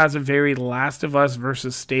also has a very Last of Us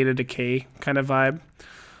versus State of Decay kind of vibe.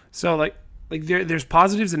 So like there's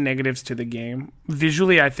positives and negatives to the game.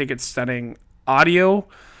 Visually, I think it's stunning. Audio,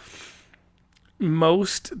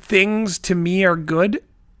 most things to me are good.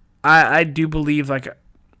 I do believe like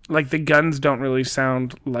the guns don't really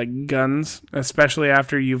sound like guns, especially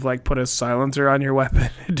after you've like put a silencer on your weapon.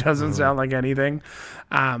 It doesn't sound like anything.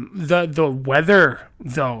 The weather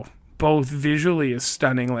though, both visually is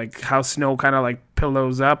stunning. Like how snow kind of like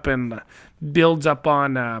pillows up and builds up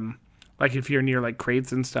on like if you're near like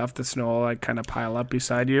crates and stuff, the snow will like kind of pile up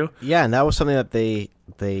beside you. Yeah, and that was something that they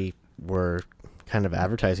were kind of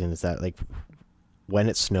advertising, is that like when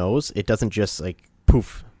it snows, it doesn't just like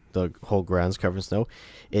poof, the whole ground's covered in snow.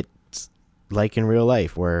 It's like in real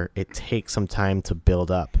life where it takes some time to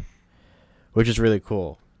build up, which is really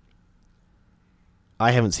cool.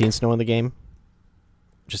 I haven't seen snow in the game,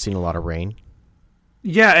 just seen a lot of rain.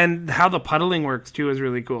 Yeah, and how the puddling works too is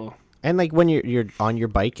really cool. And like when you're on your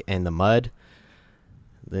bike and the mud,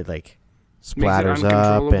 it like splatters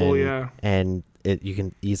up, and you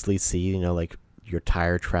can easily see, you know, like your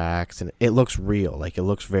tire tracks, and it looks real. Like it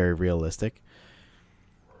looks very realistic.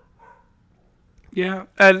 Yeah,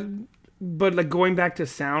 but like going back to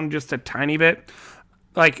sound just a tiny bit,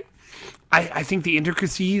 like I think the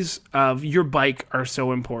intricacies of your bike are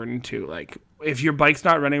so important too. Like if your bike's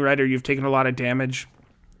not running right or you've taken a lot of damage,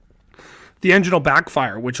 the engine will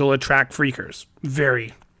backfire, which will attract freakers.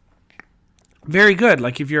 Very, very good.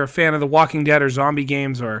 Like if you're a fan of the Walking Dead or zombie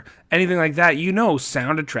games or anything like that, you know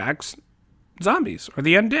sound attracts zombies or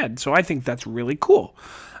the undead. So I think that's really cool.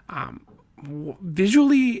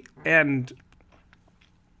 Visually and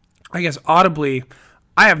I guess audibly,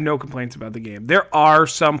 I have no complaints about the game. There are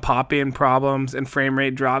some pop-in problems and frame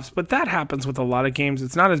rate drops, but that happens with a lot of games.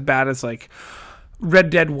 It's not as bad as like Red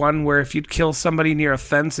Dead 1, where if you'd kill somebody near a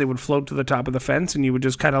fence, they would float to the top of the fence and you would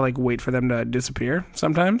just kind of like wait for them to disappear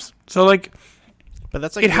sometimes. So like, but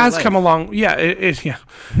that's like it has come a long, it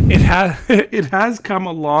has come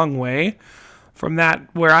a long way from that.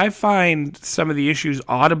 Where I find some of the issues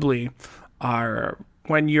audibly are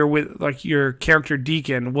when you're with like your character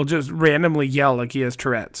Deacon will just randomly yell like he has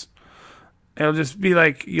Tourette's. It'll just be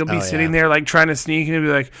like you'll be sitting there like trying to sneak and it'll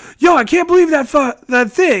be like, "Yo, I can't believe that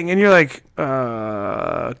thing," and you're like,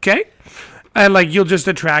 okay, and like you'll just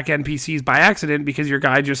attract NPCs by accident because your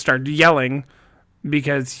guy just started yelling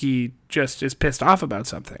because he just is pissed off about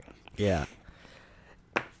something. Yeah,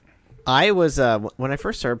 I was when I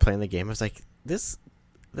first started playing the game, I was like, this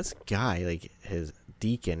guy, like his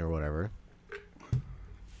Deacon or whatever.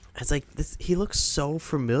 It's like this. He looks so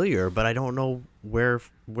familiar, but I don't know where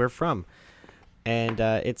from. And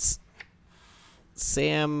it's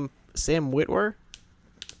Sam Witwer,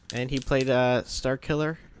 and he played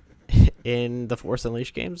Starkiller in the Force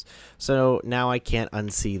Unleashed games. So now I can't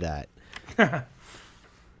unsee that.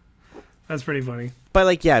 That's pretty funny. But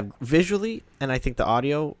like, yeah, visually, and I think the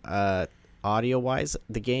audio wise,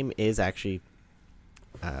 the game is actually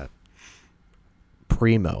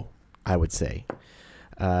primo, I would say.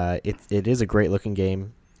 It is a great looking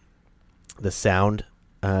game. The sound,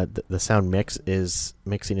 the sound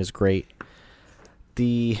mixing is great.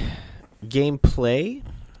 The gameplay,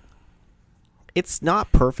 it's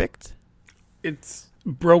not perfect. It's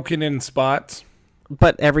broken in spots.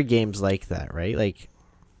 But every game's like that, right? Like,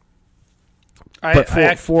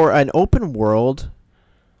 for an open world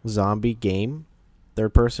zombie game,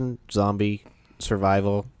 third person zombie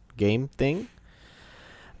survival game thing,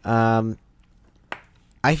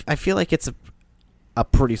 I feel like it's a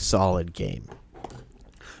pretty solid game.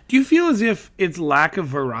 Do you feel as if its lack of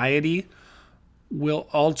variety will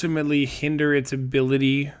ultimately hinder its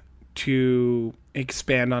ability to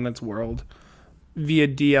expand on its world via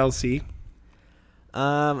DLC?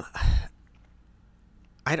 I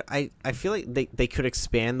feel like they could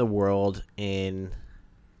expand the world in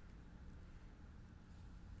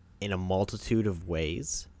a multitude of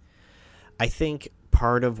ways. I think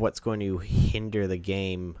part of what's going to hinder the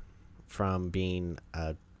game from being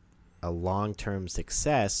a long-term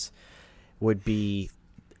success would be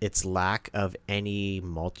its lack of any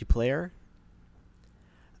multiplayer.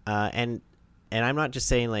 And I'm not just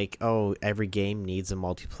saying like, oh, every game needs a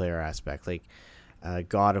multiplayer aspect. Like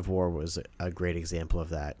God of War was a great example of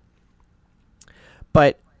that.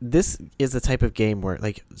 But this is the type of game where,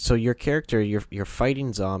 like, so your character, you're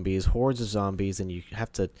fighting zombies, hordes of zombies, and you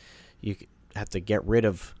have to get rid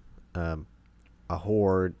of a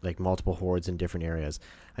horde, like multiple hordes in different areas.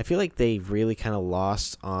 I feel like they really kind of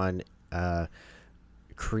lost on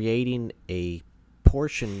creating a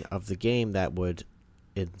portion of the game that would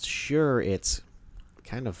ensure its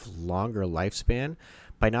kind of longer lifespan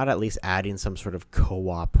by not at least adding some sort of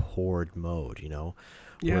co-op horde mode,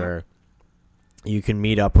 where you can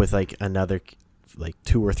meet up with like another, like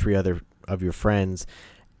 2 or 3 other of your friends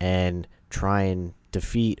and try and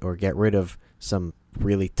defeat or get rid of some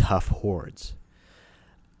really tough hordes.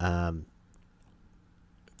 I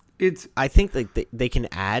think like they can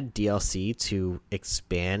add DLC to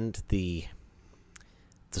expand the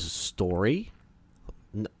story,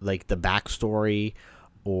 like the backstory,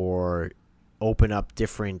 or open up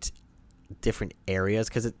different areas,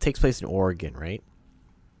 because it takes place in Oregon, right?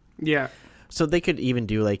 Yeah. So they could even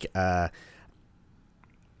do like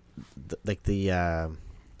the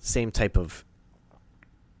same type of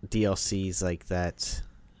DLCs like that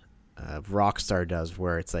Rockstar does,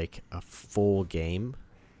 where it's like a full game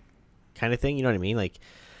kind of thing. You know what I mean? Like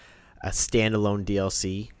a standalone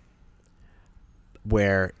DLC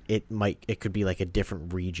where it could be like a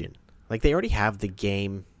different region. Like they already have the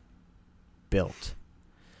game built.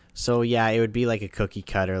 So yeah, it would be like a cookie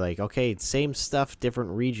cutter, like, okay, same stuff,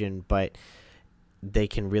 different region, but they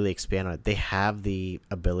can really expand on it. They have the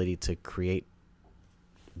ability to create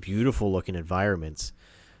beautiful looking environments.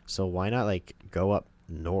 So why not like go up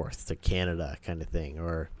north to Canada kind of thing,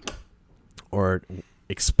 or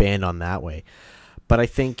expand on that way. But I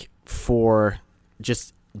think for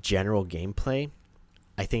just general gameplay,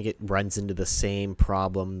 I think it runs into the same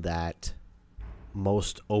problem that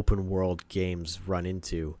most open world games run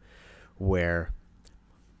into, where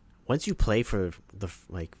once you play for the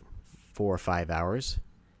like 4 or 5 hours,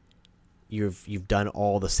 you've done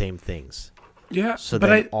all the same things. Yeah. So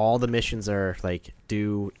then all the missions are like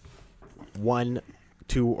do 1,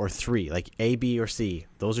 2, or 3, like A, B, or C.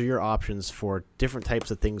 Those are your options for different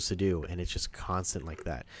types of things to do, and it's just constant like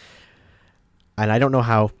that. And I don't know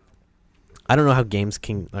how games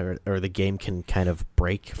can or the game can kind of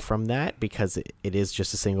break from that, because it is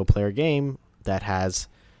just a single player game that has,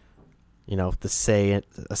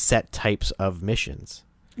 a set types of missions.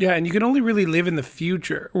 Yeah, and you can only really live in the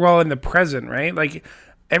future, in the present, right? Like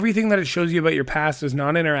everything that it shows you about your past is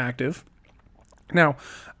non-interactive. Now,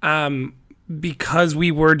 because we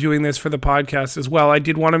were doing this for the podcast as well, I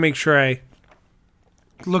did want to make sure I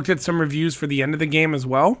looked at some reviews for the end of the game as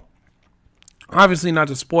well. Obviously not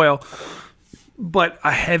to spoil, but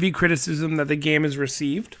a heavy criticism that the game has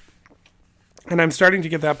received, and I'm starting to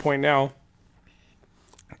get that point now,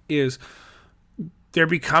 is there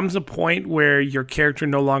becomes a point where your character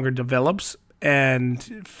no longer develops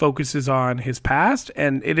and focuses on his past,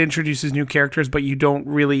 and it introduces new characters, but you don't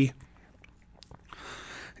really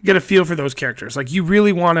get a feel for those characters. Like, you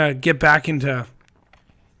really want to get back into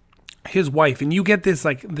his wife, and you get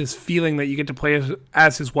this feeling that you get to play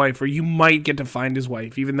as his wife, or you might get to find his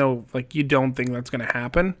wife, even though like you don't think that's going to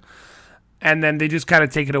happen. And then they just kind of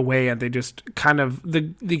take it away, and they just kind of the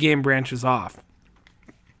game branches off.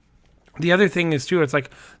 The other thing is too, it's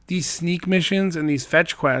like these sneak missions and these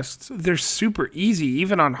fetch quests, they're super easy,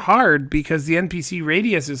 even on hard, because the NPC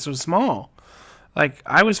radius is so small. Like,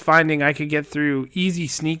 I was finding I could get through easy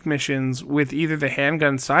sneak missions with either the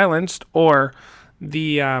handgun silenced or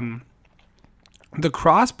the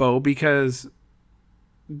crossbow, because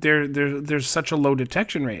there's such a low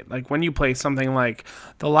detection rate. Like when you play something like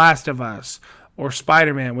The Last of Us or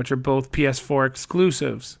Spider-Man, which are both PS4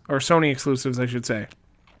 exclusives, or Sony exclusives, I should say.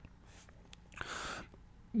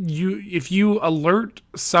 If you alert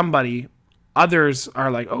somebody, others are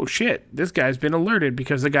like, oh shit, this guy's been alerted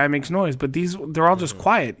because the guy makes noise. But they're all just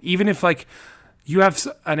quiet. Even if like you have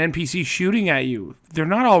an NPC shooting at you, they're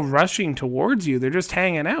not all rushing towards you. They're just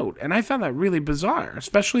hanging out. And I found that really bizarre,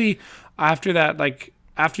 especially after that, like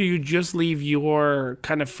after you just leave your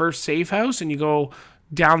kind of first safe house and you go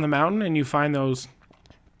down the mountain and you find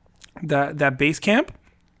that base camp.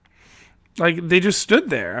 Like, they just stood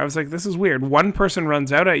there. I was like, this is weird. One person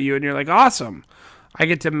runs out at you, and you're like, awesome. I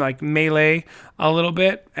get to, like, melee a little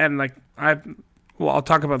bit, and, like, I'll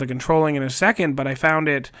talk about the controlling in a second, but I found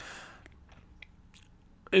it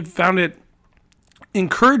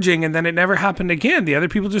encouraging, and then it never happened again. The other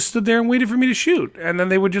people just stood there and waited for me to shoot, and then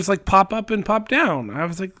they would just, like, pop up and pop down. I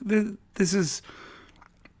was like, this is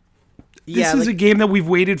a game that we've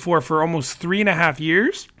waited for almost 3.5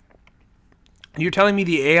 years. You're telling me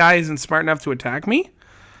the AI isn't smart enough to attack me?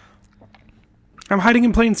 I'm hiding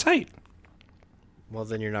in plain sight. Well,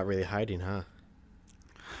 then you're not really hiding, huh?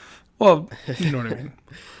 Well, you know what I mean.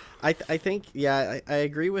 I think, yeah, I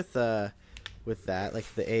agree with that.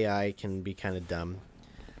 Like, the AI can be kind of dumb.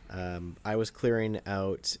 I was clearing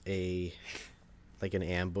out an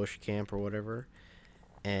ambush camp or whatever,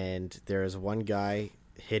 and there was one guy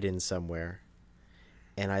hidden somewhere,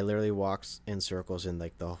 and I literally walked in circles in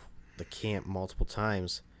like the camp multiple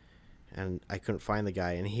times, and I couldn't find the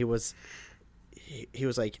guy, and he was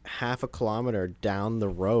like half a kilometer down the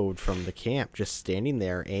road from the camp, just standing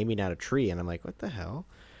there aiming at a tree, and I'm like, what the hell?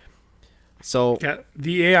 So Yeah,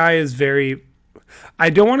 the AI is very, I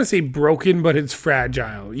don't want to say broken, but it's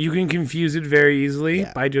fragile. You can confuse it very easily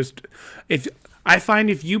by just, if I find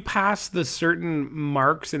if you pass the certain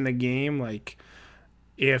marks in the game, like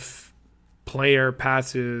if player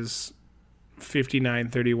passes 59,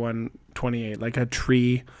 31, 28, like a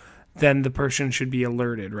tree, then the person should be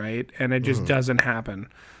alerted, right? And it just doesn't happen.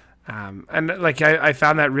 And like I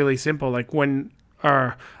found that really simple. Like when,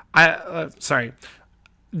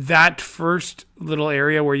 that first little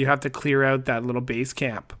area where you have to clear out that little base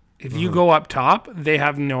camp. If you go up top, they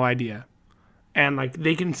have no idea. And like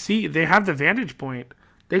they can see, they have the vantage point.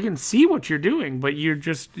 They can see what you're doing, but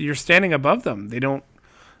you're standing above them. They don't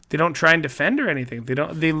try and defend or anything.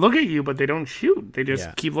 They look at you, but they don't shoot. They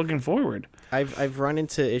just keep looking forward. I've run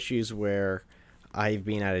into issues where I've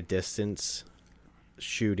been at a distance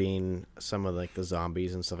shooting some of like the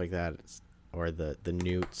zombies and stuff like that, or the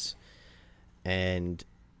newts, and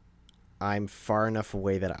I'm far enough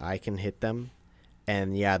away that I can hit them,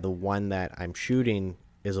 and the one that I'm shooting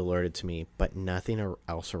is alerted to me, but nothing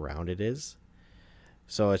else around it is.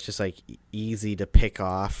 So it's just like easy to pick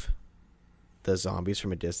off the zombies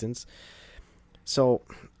from a distance. So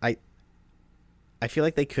I feel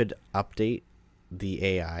like they could update the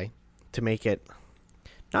AI to make it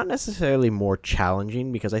not necessarily more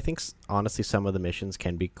challenging, because I think honestly some of the missions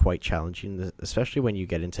can be quite challenging, especially when you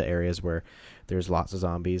get into areas where there's lots of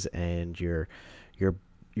zombies and your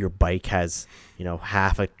bike has,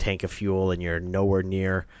 half a tank of fuel and you're nowhere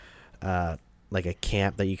near like a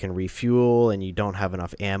camp that you can refuel, and you don't have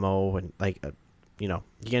enough ammo, and you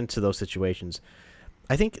get into those situations.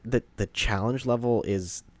 I think that the challenge level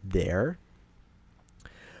is there,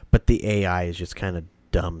 but the AI is just kind of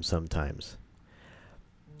dumb sometimes.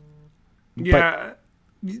 Yeah,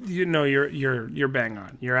 you're bang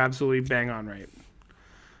on. You're absolutely bang on, right?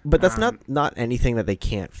 But that's not anything that they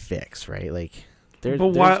can't fix, right? Like,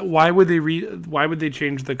 why would they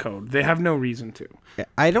change the code? They have no reason to.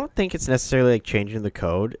 I don't think it's necessarily like changing the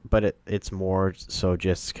code, but it's more so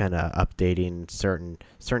just kind of updating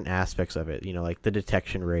certain aspects of it. Like the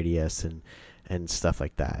detection radius and stuff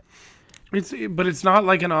like that. But it's not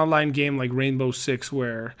like an online game like Rainbow Six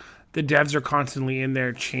where the devs are constantly in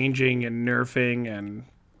there changing and nerfing and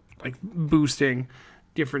like boosting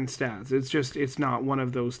different stats. It's not one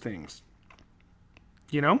of those things.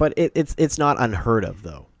 But it's not unheard of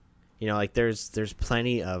though. Like there's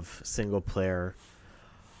plenty of single player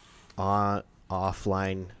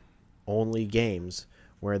offline only games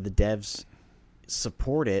where the devs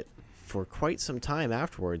support it for quite some time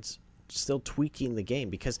afterwards, still tweaking the game,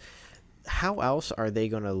 because how else are they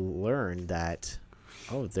going to learn that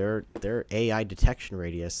their AI detection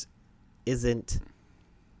radius isn't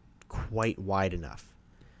quite wide enough,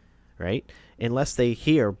 right? Unless they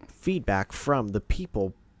hear feedback from the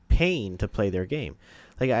people paying to play their game.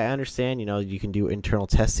 Like, I understand, you can do internal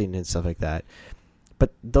testing and stuff like that,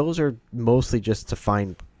 but those are mostly just to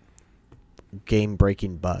find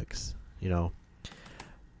game-breaking bugs,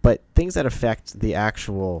 But things that affect the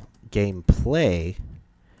actual gameplay,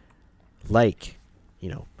 like,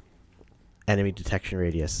 enemy detection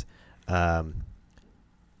radius,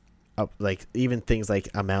 like even things like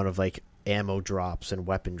amount of like ammo drops and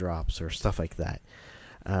weapon drops or stuff like that.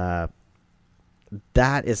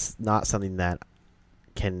 That is not something that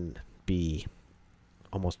can be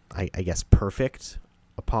almost, I guess, perfect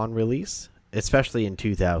upon release, especially in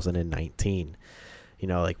 2019.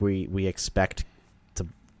 Like we expect to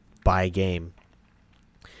buy a game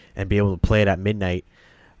and be able to play it at midnight,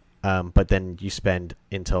 but then you spend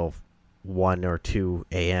until 1 or 2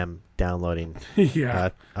 a.m. downloading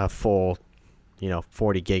a full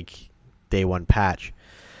 40 gig day one patch.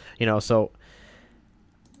 So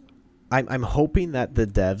I'm hoping that the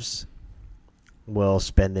devs will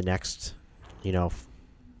spend the next 4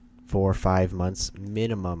 or 5 months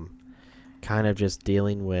minimum kind of just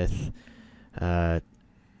dealing with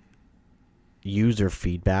user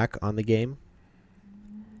feedback on the game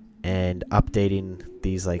and updating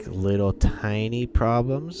these like little tiny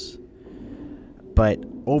problems. But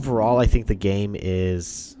overall, I think the game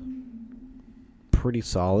is pretty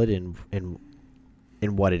solid in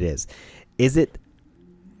what it is. Is it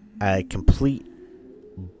a complete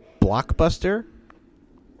blockbuster?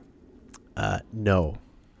 No.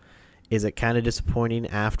 Is it kind of disappointing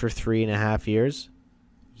after 3.5 years?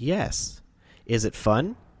 Yes. Is it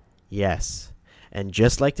fun? Yes. And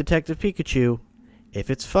just like Detective Pikachu, if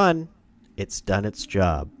it's fun, it's done its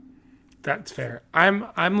job. That's fair.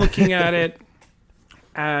 I'm looking at it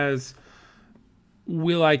as,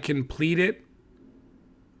 will I complete it?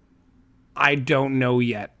 I don't know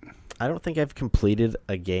yet. I don't think I've completed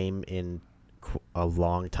a game in a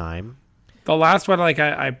long time. The last one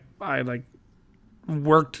I like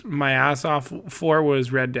worked my ass off for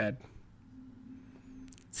was Red Dead.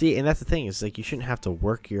 See, and that's the thing, is like you shouldn't have to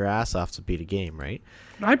work your ass off to beat a game, right?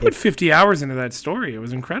 I put 50 hours into that story. It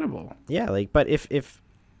was incredible. Yeah, like, but if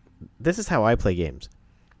this is how I play games.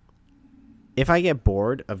 If I get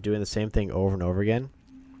bored of doing the same thing over and over again,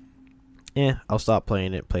 I'll stop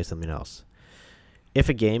playing it and play something else. If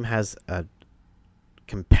a game has a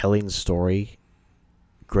compelling story,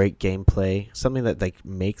 great gameplay, something that like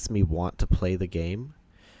makes me want to play the game,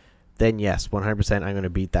 then yes, 100% I'm going to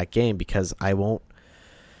beat that game, because I won't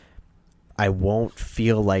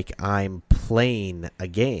feel like I'm playing a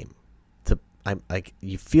game. I'm like,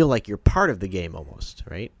 you feel like you're part of the game almost,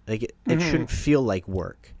 right? Like it shouldn't feel like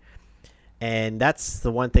work. And that's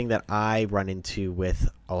the one thing that I run into with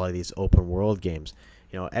all of these open world games.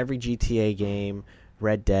 You know, every GTA game,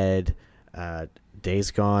 Red Dead,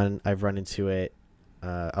 Days Gone, I've run into it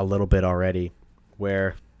a little bit already,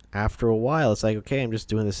 where after a while it's like, okay, I'm just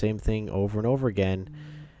doing the same thing over and over again.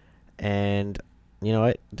 And you know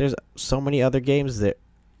what? There's so many other games that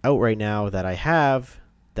out right now that I have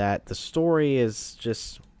that the story is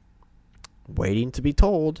just waiting to be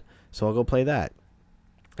told, so I'll go play that.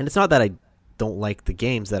 And it's not that I don't like the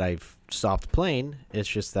games that I've stopped playing, it's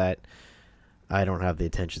just that I don't have the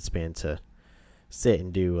attention span to sit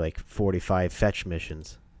and do like 45 fetch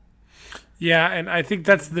missions. Yeah, and I think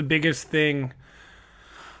that's the biggest thing.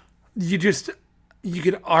 You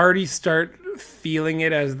could already start feeling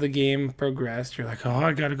it as the game progressed. You're like, oh,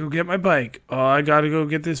 I gotta go get my bike. Oh, I gotta go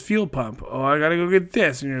get this fuel pump. Oh, I gotta go get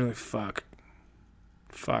this. And you're like, fuck.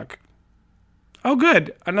 Oh,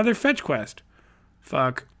 good. Another fetch quest.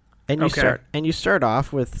 Fuck. And you start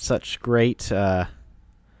off with such great, such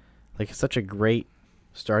a great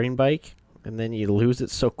starting bike, and then you lose it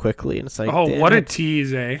so quickly, and it's like, oh, what a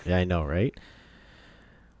tease, eh? Yeah, I know, right?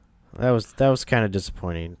 That was kind of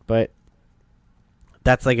disappointing, but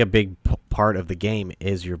that's like a big part of the game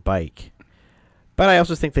is your bike. But I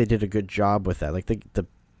also think they did a good job with that. Like the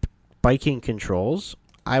biking controls,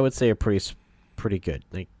 I would say are pretty good.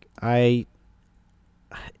 Like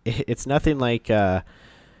it's nothing like what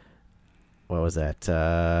was that?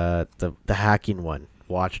 The hacking one,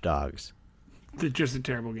 Watch Dogs. Just a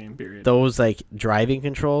terrible game, period. Those like driving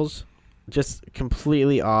controls, just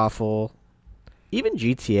completely awful. Even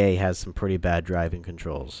GTA has some pretty bad driving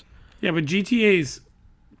controls. Yeah, but GTA's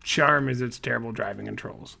charm is its terrible driving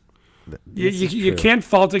controls. You can't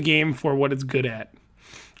fault a game for what it's good at.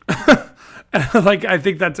 Like, I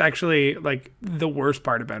think that's actually like the worst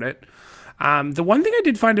part about it. The one thing I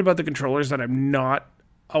did find about the controllers that I'm not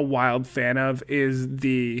a wild fan of is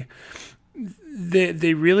they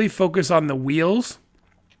really focus on the wheels,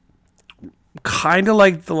 kind of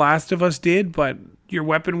like The Last of Us did, but your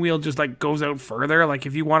weapon wheel just like goes out further. Like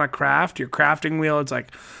if you want to craft your crafting wheel, it's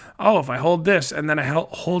like, oh, if I hold this and then I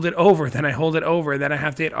hold it over, then I hold it over, then I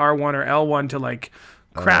have to hit R1 or L1 to like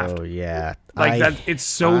craft. Oh yeah, like that. It's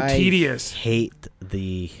so tedious. I hate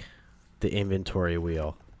the inventory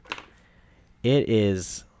wheel. It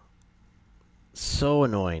is so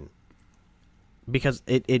annoying because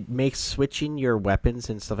it makes switching your weapons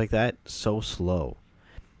and stuff like that so slow.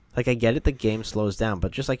 Like, I get it, the game slows down,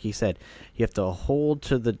 but just like you said, you have to hold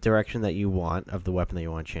to the direction that you want of the weapon that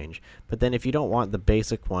you want to change. But then if you don't want the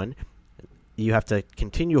basic one, you have to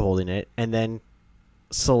continue holding it and then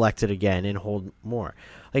select it again and hold more.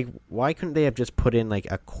 Like, why couldn't they have just put in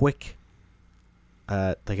like a quick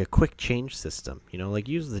change system? You know, like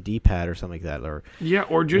use the D-pad or something like that, or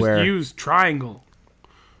just use triangle.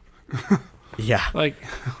 Yeah, like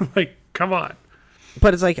come on.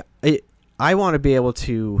 But it's like I want to be able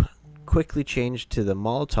to quickly change to the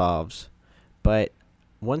Molotovs, but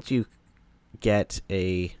once you get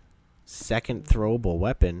a second throwable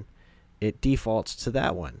weapon, it defaults to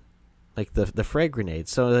that one, like the frag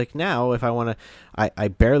grenades. So like now, if I want to, I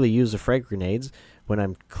barely use the frag grenades when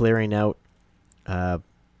I'm clearing out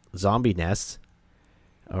zombie nests,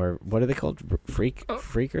 or what are they called?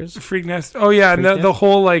 Freakers? Freak nest. Oh yeah, and the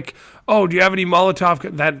whole like, oh, do you have any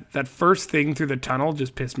Molotov? That first thing through the tunnel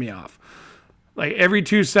just pissed me off. Like every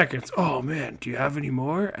 2 seconds, oh man, do you have any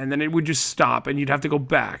more? And then it would just stop, and you'd have to go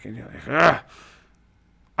back, and you're like, ugh.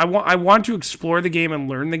 I want to explore the game and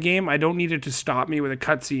learn the game. I don't need it to stop me with a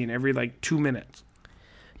cutscene every like 2 minutes.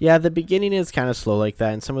 Yeah, the beginning is kind of slow like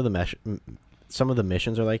that, and some of the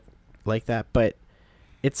missions are like that. But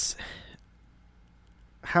it's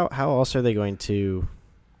how else are they going to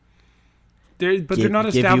they're not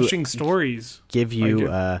establishing stories. Give you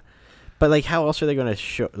but like how else are they going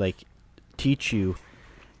to teach you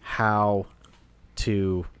how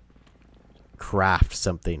to craft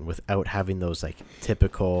something without having those like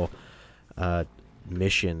typical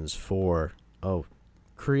missions for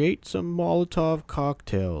create some Molotov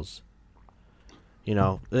cocktails. You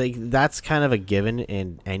know, like that's kind of a given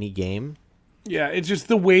in any game. Yeah, it's just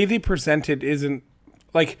the way they present it isn't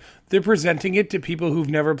like they're presenting it to people who've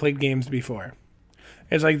never played games before.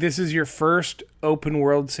 It's like this is your first open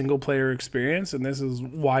world single player experience, and this is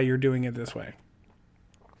why you're doing it this way.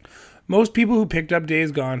 Most people who picked up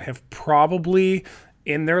Days Gone have probably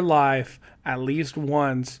in their life at least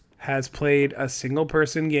once has played a single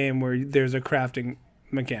person game where there's a crafting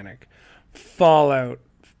mechanic. Fallout,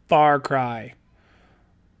 Far Cry,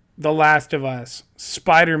 The Last of Us,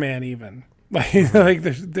 Spider-Man even. Like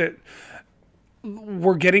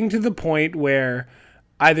we're getting to the point where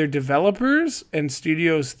either developers and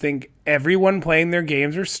studios think everyone playing their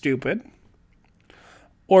games are stupid,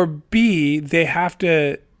 or B, they have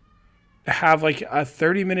to have like a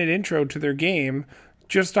 30-minute intro to their game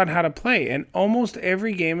just on how to play, and almost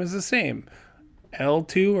every game is the same.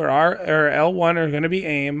 L2 or L1 are going to be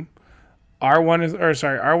aim. R1's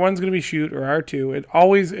going to be shoot, or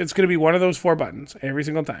R2. It's going to be one of those 4 buttons every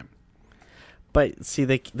single time. But see,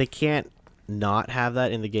 they can't not have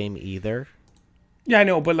that in the game either. Yeah, I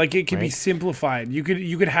know, but like it can be simplified. You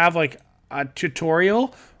could have like a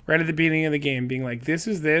tutorial right at the beginning of the game, being like, "This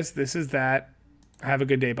is this is that. Have a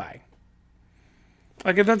good day, bye."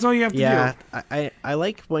 Like that's all you have to do. Yeah, I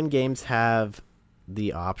like when games have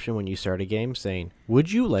the option when you start a game saying,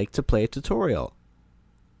 "Would you like to play a tutorial?"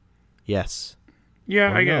 Yes.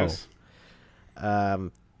 Yeah, I guess.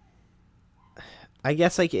 I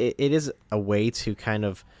guess like it is a way to kind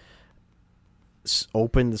of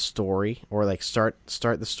open the story, or like start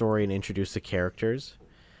the story and introduce the characters.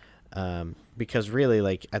 Because really,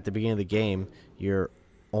 like at the beginning of the game, your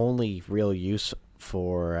only real use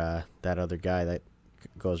for that other guy that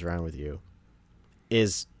goes around with you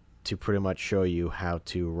is to pretty much show you how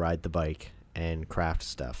to ride the bike and craft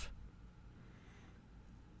stuff.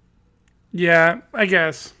 Yeah, I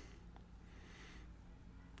guess.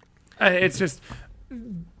 It's just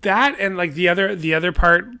that, and like the other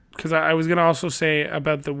part, because I was gonna also say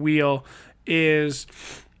about the wheel is,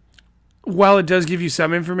 while it does give you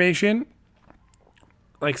some information,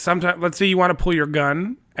 like sometimes, let's say you want to pull your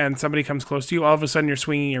gun and somebody comes close to you, all of a sudden you're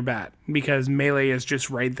swinging your bat because melee is just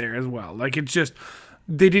right there as well. Like it's just,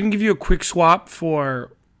 they didn't give you a quick swap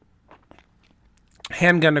for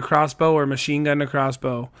handgun to crossbow or machine gun to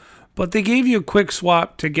crossbow, but they gave you a quick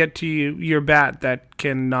swap to get to your bat that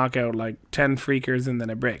can knock out like 10 freakers and then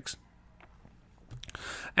it breaks.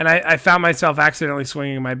 And I found myself accidentally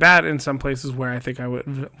swinging my bat in some places where I think I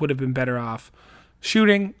would have been better off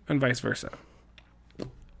shooting, and vice versa.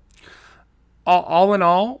 All in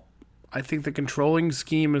all, I think the controlling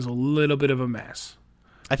scheme is a little bit of a mess.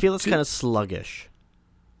 I feel it's kind of sluggish.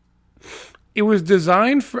 It was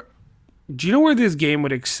designed for... Do you know where this game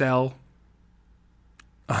would excel?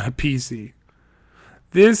 On a PC.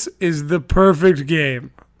 This is the perfect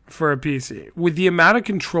game for a PC. With the amount of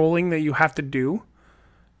controlling that you have to do,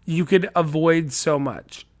 you could avoid so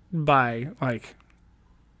much by like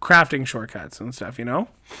crafting shortcuts and stuff, you know?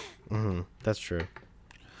 Mm-hmm. That's true.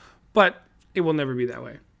 But it will never be that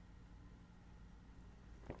way.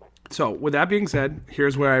 So, with that being said,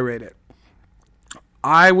 here's where I rate it.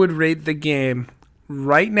 I would rate the game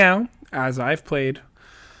right now, as I've played,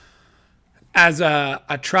 as a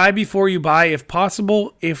try before you buy if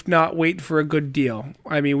possible. If not, wait for a good deal.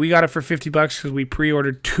 I mean, we got it for $50 because we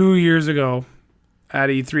pre-ordered 2 years ago at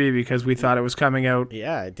E3 because we thought it was coming out.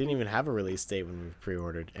 Yeah, it didn't even have a release date when we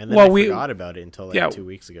pre-ordered. And then we forgot about it until 2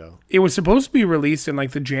 weeks ago. It was supposed to be released in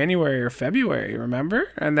like the January or February, remember?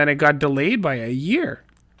 And then it got delayed by a year.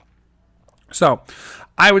 So,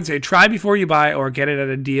 I would say try before you buy or get it at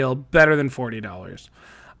a deal better than $40.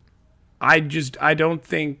 I don't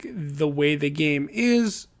think the way the game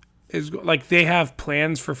is like, they have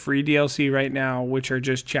plans for free DLC right now, which are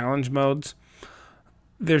just challenge modes.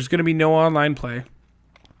 There's going to be no online play.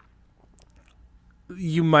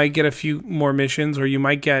 You might get a few more missions, or you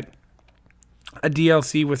might get a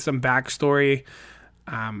DLC with some backstory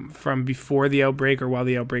from before the outbreak or while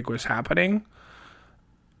the outbreak was happening.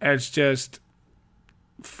 It's just,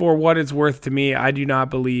 for what it's worth to me, I do not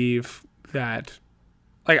believe that.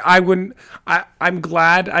 Like, I'm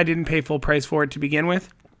glad I didn't pay full price for it to begin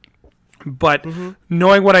with. But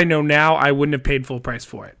knowing what I know now, I wouldn't have paid full price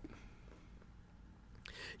for it.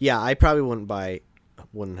 Yeah, I probably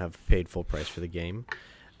wouldn't have paid full price for the game.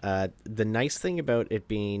 The nice thing about it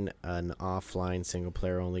being an offline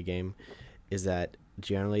single-player only game is that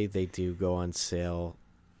generally they do go on sale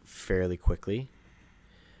fairly quickly,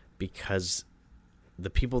 because the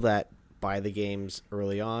people that buy the games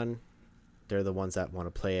early on, they're the ones that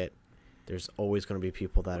want to play it. There's always going to be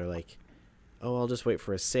people that are like, oh, I'll just wait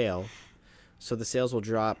for a sale. So the sales will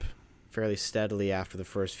drop fairly steadily after the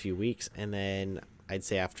first few weeks, and then I'd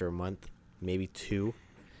say after a month, maybe 2,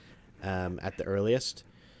 at the earliest,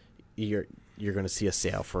 you're going to see a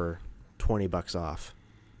sale for $20 off,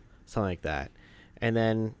 something like that. And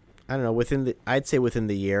then I don't know, I'd say within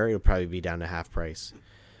the year it'll probably be down to half price.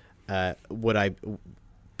 Would I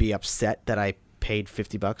be upset that I paid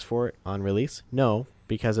 $50 for it on release? No,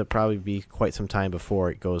 because it'll probably be quite some time before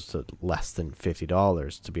it goes to less than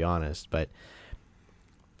 $50, to be honest. But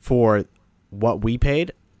for what we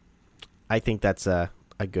paid, I think that's a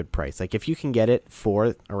good price. Like, if you can get it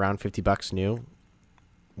for around $50 new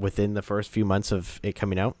within the first few months of it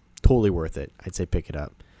coming out, totally worth it. I'd say pick it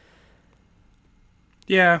up.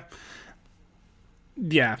 Yeah.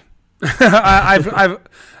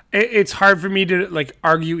 It's hard for me to like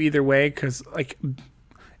argue either way, because like,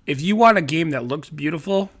 if you want a game that looks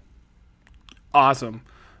beautiful, awesome.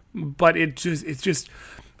 But it's just.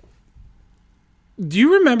 Do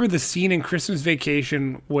you remember the scene in Christmas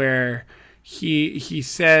Vacation where he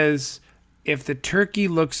says, if the turkey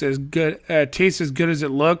looks as good, tastes as good as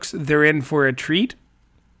it looks, they're in for a treat?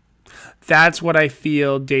 That's what I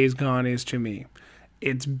feel Days Gone is to me.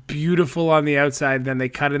 It's beautiful on the outside, then they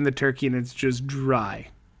cut in the turkey and it's just dry.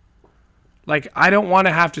 Like, I don't want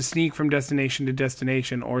to have to sneak from destination to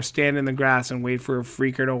destination or stand in the grass and wait for a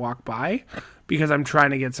freaker to walk by because I'm trying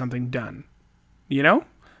to get something done. You know?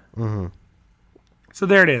 Mm-hmm. So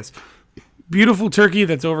there it is. Beautiful turkey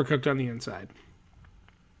that's overcooked on the inside.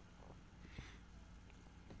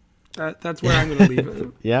 That's where I'm going to leave it.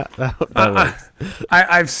 Yeah, that works.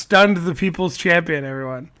 I've stunned the people's champion,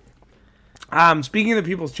 everyone. Speaking of the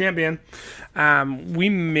people's champion, we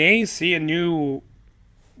may see a new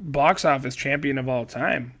box office champion of all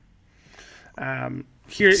time.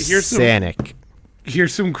 Here's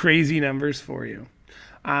some crazy numbers for you.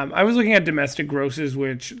 I was looking at domestic grosses,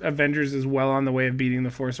 which Avengers is well on the way of beating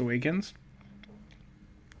The Force Awakens.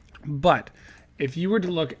 But if you were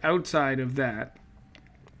to look outside of that,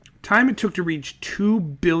 time it took to reach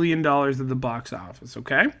 $2 billion at the box office,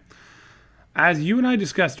 okay? As you and I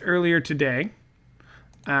discussed earlier today,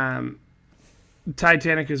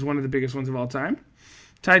 Titanic is one of the biggest ones of all time.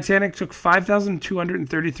 Titanic took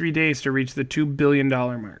 5,233 days to reach the $2 billion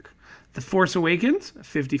mark. The Force Awakens,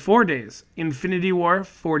 54 days. Infinity War,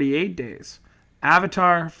 48 days.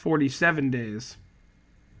 Avatar, 47 days.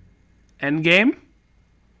 Endgame,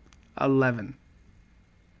 11.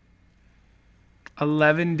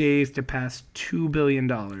 11 days to pass $2 billion.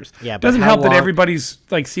 Yeah, but doesn't help that everybody's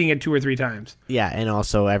like seeing it 2 or 3 times. Yeah, and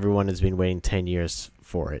also everyone has been waiting 10 years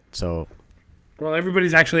for it. So, well,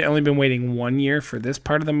 everybody's actually only been waiting 1 year for this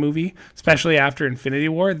part of the movie, especially after Infinity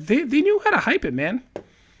War. They knew how to hype it, man.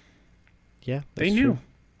 Yeah, they knew. True.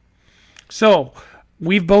 So,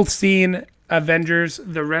 we've both seen Avengers.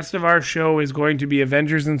 The rest of our show is going to be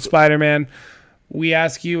Avengers and Spider-Man. We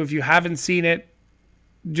ask you, if you haven't seen it,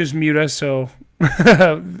 just mute us so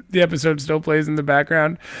the episode still plays in the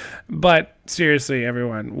background. But seriously,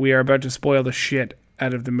 everyone, we are about to spoil the shit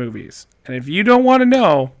out of the movies. And if you don't want to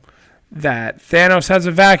know that Thanos has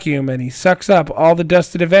a vacuum and he sucks up all the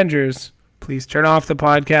dusted Avengers, please turn off the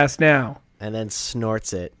podcast now. And then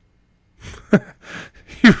snorts it.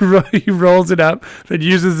 He rolls it up, then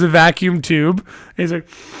uses the vacuum tube. He's like,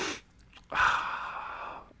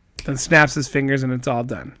 then snaps his fingers and it's all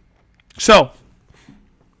done. So,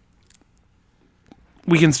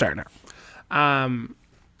 we can start now.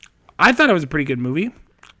 I thought it was a pretty good movie.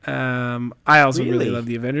 I also really love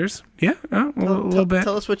the Avengers. Yeah, a little bit.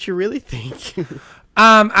 Tell us what you really think.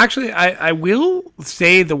 Actually, I will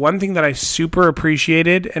say the one thing that I super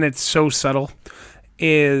appreciated, and it's so subtle,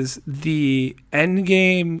 is the end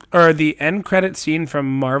game or the end credit scene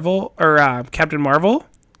from Marvel or Captain Marvel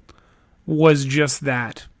was just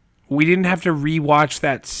that. We didn't have to rewatch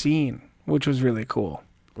that scene, which was really cool.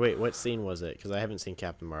 Wait, what scene was it? Because I haven't seen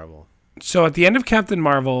Captain Marvel. So at the end of Captain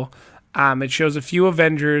Marvel, it shows a few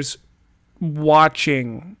Avengers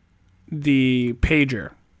watching the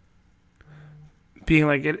pager, being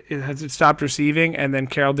like, it has stopped receiving, and then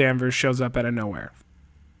Carol Danvers shows up out of nowhere.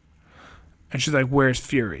 And she's like, where's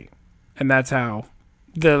Fury? And that's how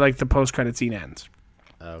the post-credit scene ends.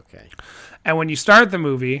 Okay. And when you start the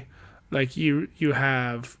movie, like you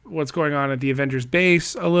have what's going on at the Avengers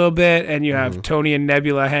base a little bit, and you have Tony and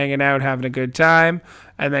Nebula hanging out, having a good time,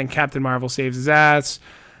 and then Captain Marvel saves his ass.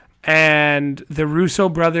 And the Russo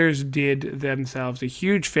brothers did themselves a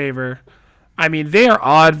huge favor. I mean, they are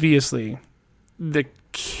obviously the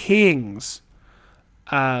kings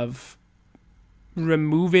of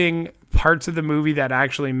removing parts of the movie that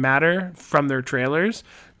actually matter from their trailers.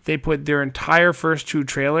 They put their entire first 2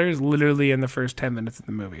 trailers literally in the first 10 minutes of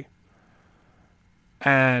the movie.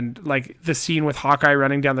 And like the scene with Hawkeye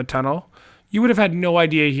running down the tunnel, you would have had no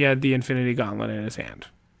idea he had the Infinity Gauntlet in his hand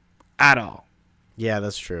at all. Yeah,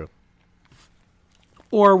 that's true.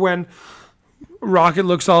 Or when Rocket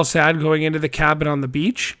looks all sad going into the cabin on the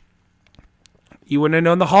beach, you wouldn't have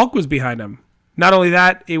known the Hulk was behind him. Not only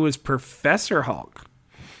that, it was Professor Hulk.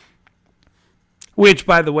 Which,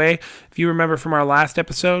 by the way, if you remember from our last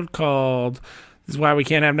episode called This Is Why We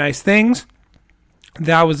Can't Have Nice Things,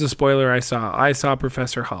 that was the spoiler I saw. I saw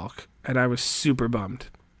Professor Hulk, and I was super bummed.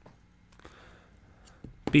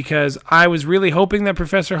 Because I was really hoping that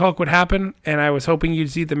Professor Hulk would happen, and I was hoping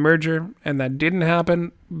you'd see the merger, and that didn't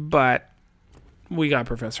happen, but we got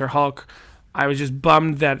Professor Hulk. I was just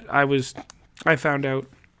bummed that I found out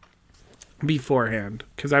beforehand,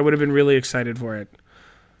 because I would have been really excited for it.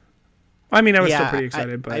 I mean, I was still pretty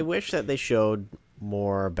excited, but I wish that they showed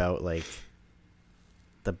more about like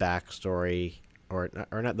the backstory, or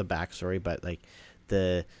not the backstory, but like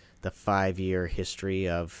the 5-year history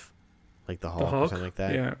of like the Hulk or something like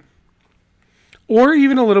that. Yeah. Or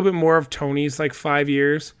even a little bit more of Tony's like 5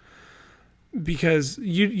 years, because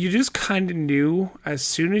you just kind of knew as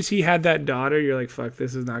soon as he had that daughter, you're like, fuck,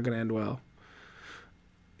 this is not going to end well.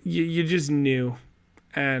 You just knew,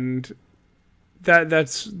 and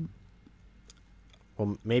that's.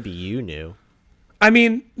 Well, maybe you knew. I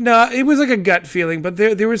mean, no, it was like a gut feeling, but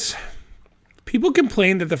there was people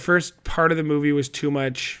complained that the first part of the movie was too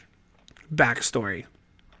much backstory,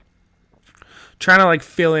 trying to like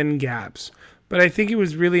fill in gaps. But I think it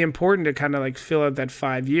was really important to kind of like fill out that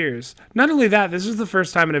 5 years. Not only that, this is the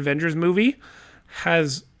first time an Avengers movie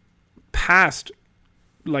has passed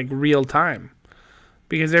like real time,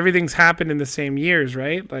 because everything's happened in the same years,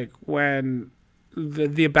 right? Like when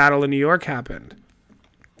the Battle of New York happened,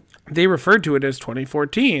 they referred to it as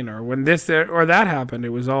 2014, or when this or that happened. It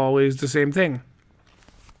was always the same thing.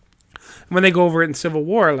 When they go over it in Civil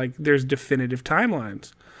War, like there's definitive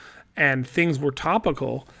timelines, and things were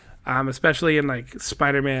topical, especially in like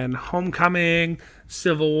Spider-Man Homecoming,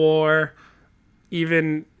 Civil War,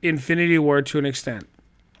 even Infinity War to an extent.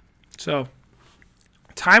 So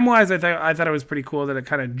time-wise, I thought it was pretty cool that it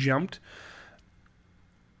kind of jumped,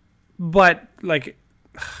 but like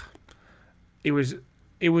it was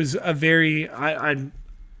a very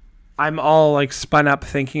I'm all like spun up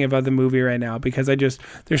thinking about the movie right now, because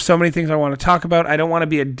there's so many things I want to talk about. I don't want to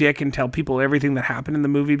be a dick and tell people everything that happened in the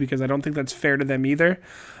movie, because I don't think that's fair to them either.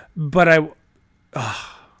 But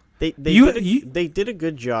they did a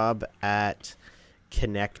good job at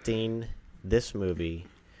connecting this movie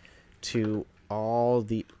to all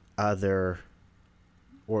the other,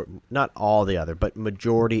 or not all the other, but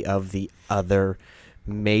majority of the other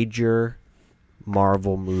major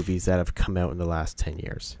Marvel movies that have come out in the last 10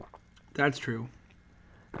 years. That's true.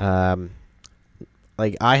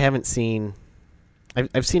 Like I haven't seen,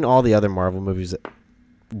 I've seen all the other Marvel movies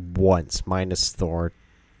once, minus Thor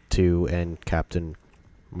 2 and Captain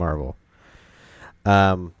Marvel.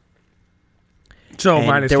 So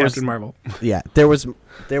minus Captain Marvel. Yeah, there was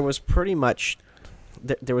pretty much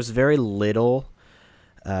there was very little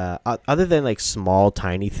other than like small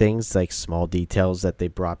tiny things, like small details that they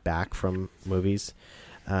brought back from movies.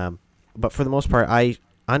 But for the most part, I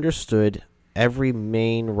understood every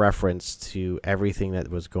main reference to everything that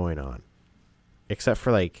was going on, except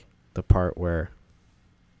for like the part where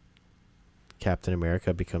Captain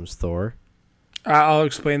America becomes Thor. I'll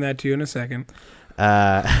explain that to you in a second.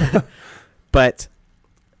 But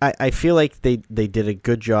I feel like they did a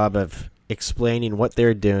good job of explaining what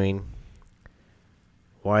they're doing,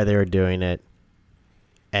 why they were doing it,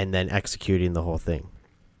 and then executing the whole thing.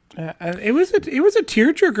 And it was a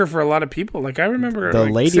tearjerker for a lot of people. Like I remember the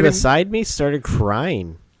lady beside me started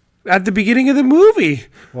crying at the beginning of the movie.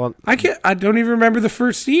 Well, I don't even remember the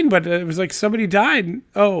first scene, but it was like somebody died.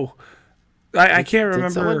 Oh, I can't remember.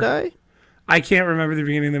 Did someone die? I can't remember the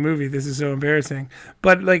beginning of the movie. This is so embarrassing.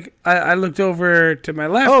 But like I looked over to my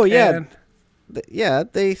left. Oh yeah,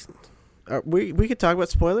 They. We could talk about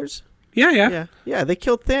spoilers. Yeah. They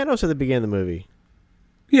killed Thanos at the beginning of the movie.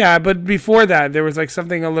 Yeah, but before that, there was like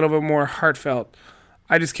something a little bit more heartfelt.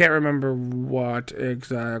 I just can't remember what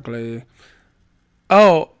exactly.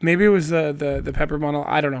 Oh, maybe it was the pepper bottle.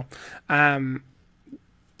 I don't know.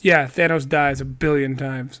 Yeah, Thanos dies 1 billion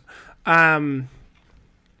times.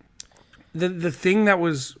 The thing that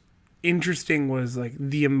was interesting was like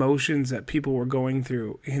the emotions that people were going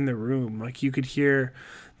through in the room. Like you could hear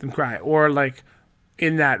them cry, or like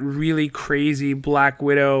in that really crazy Black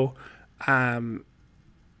Widow, Hawkeye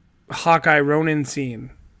Ronin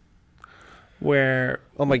scene where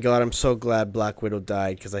Oh my god, I'm so glad Black Widow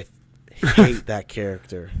died because I hate that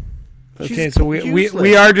character. okay, She's so we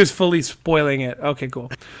useless. are just fully spoiling it. Okay,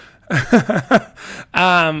 cool.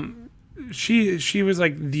 She was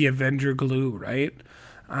like the Avenger glue, right?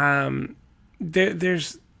 There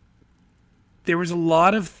was a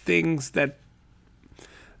lot of things that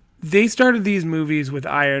they started these movies with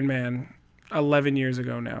Iron Man 11 years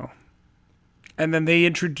ago now. And then they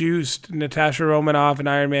introduced Natasha Romanoff in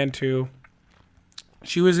Iron Man 2.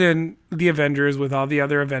 She was in the Avengers with all the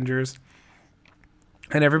other Avengers.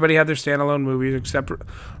 And everybody had their standalone movies except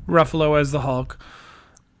Ruffalo as the Hulk.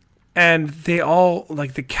 And they all,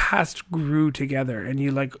 like, the cast grew together. And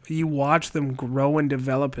you watch them grow and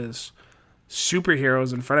develop as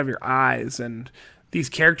superheroes in front of your eyes. And these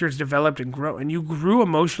characters developed and grow. And you grew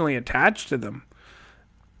emotionally attached to them.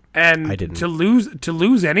 And I didn't. to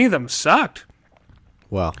lose any of them sucked.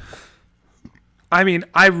 Well, I mean,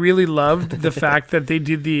 I really loved the fact that they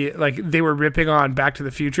did they were ripping on Back to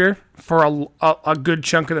the Future for a good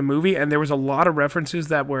chunk of the movie, and there was a lot of references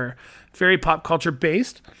that were very pop culture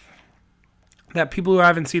based that people who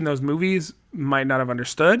haven't seen those movies might not have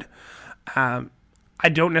understood. I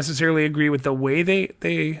don't necessarily agree with the way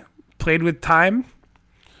they played with time,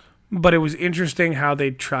 but it was interesting how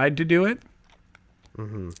they tried to do it.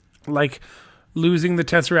 mm-hmm. Like losing the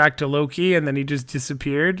Tesseract to Loki, and then he just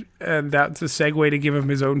disappeared, and that's a segue to give him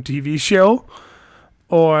his own TV show.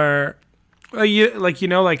 Or, then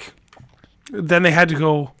they had to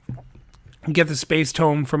go get the space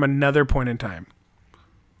tome from another point in time.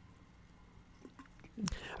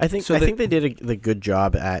 I think they did a good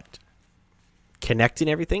job at connecting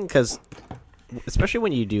everything, because especially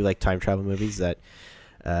when you do like time travel movies that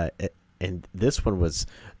and this one was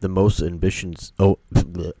the most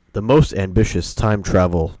ambitious time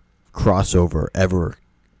travel crossover ever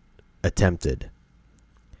attempted.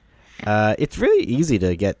 It's really easy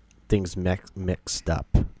to get things mixed up,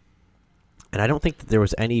 and I don't think that there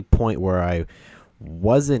was any point where I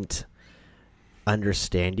wasn't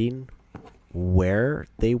understanding where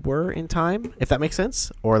they were in time, if that makes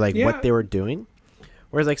sense, or like what they were doing.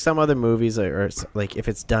 Whereas like some other movies, or like if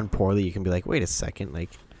it's done poorly, you can be like, wait a second, like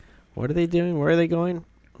what are they doing? Where are they going?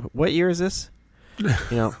 What year is this? You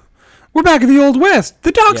know, we're back in the Old West.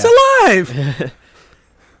 The dog's alive.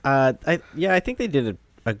 I think they did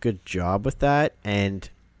a good job with that, and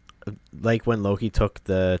like when Loki took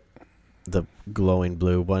the glowing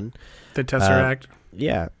blue one, The Tesseract.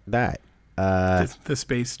 That. The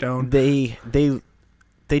Space Stone. They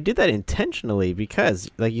did that intentionally because,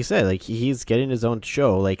 like you said, like he's getting his own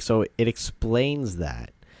show, like so it explains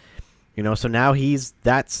that, you know. So now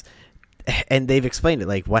and they've explained it,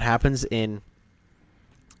 like what happens in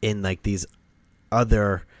like these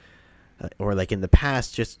other or like in the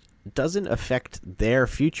past just doesn't affect their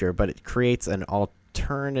future, but it creates an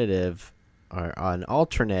alternative or an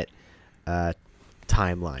alternate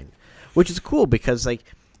timeline, which is cool because like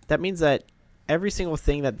that means that every single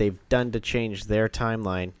thing that they've done to change their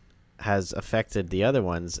timeline has affected the other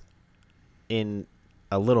ones in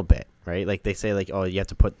a little bit, right? Like they say, like, oh, you have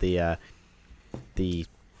to put the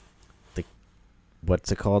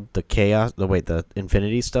what's it called? The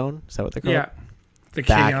Infinity Stone. Is that what they're called? Yeah, the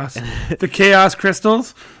Chaos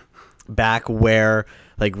crystals. Back where,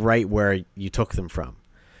 like, right where you took them from.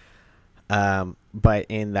 But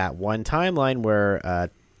in that one timeline where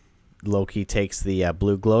Loki takes the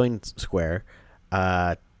blue glowing square,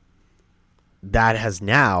 that has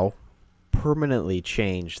now permanently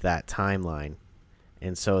changed that timeline,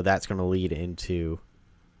 and so that's going to lead into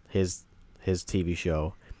his TV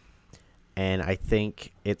show. And I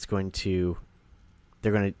think they're going to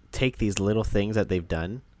take these little things that they've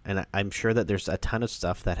done, and I'm sure that there's a ton of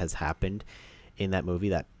stuff that has happened in that movie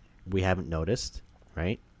that we haven't noticed,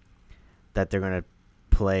 right? That they're going to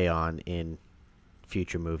play on in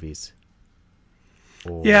future movies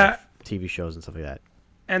or TV shows and stuff like that.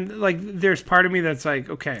 And like there's part of me that's like,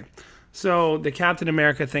 okay, so the Captain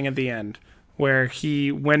America thing at the end where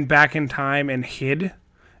he went back in time and hid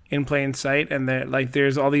in plain sight, and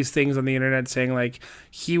there's all these things on the internet saying like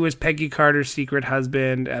he was Peggy Carter's secret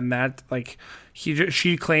husband, and that like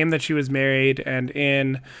she claimed that she was married, and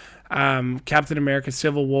in Captain America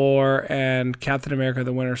Civil War and Captain America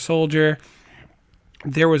the Winter Soldier,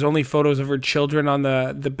 there was only photos of her children on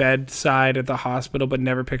the bedside at the hospital, but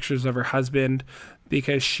never pictures of her husband,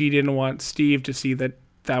 because she didn't want Steve to see that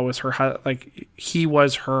was he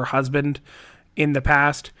was her husband in the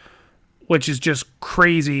past. which is just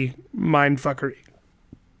crazy mindfuckery.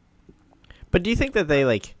 But do you think that they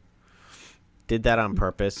like did that on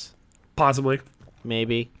purpose? Possibly.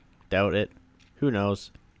 Maybe. Doubt it. Who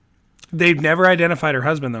knows? They've never identified her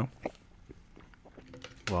husband, though.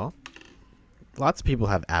 Well, lots of people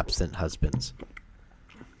have absent husbands.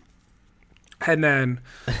 And then,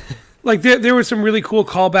 like, there were some really cool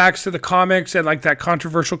callbacks to the comics and, like, that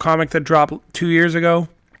controversial comic that dropped 2 years ago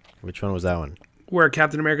Which one was that one? where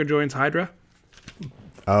Captain America joins Hydra.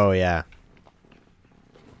 Oh, yeah.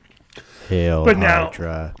 Hail But now-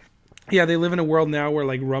 Hydra. Yeah, they live in a world now where,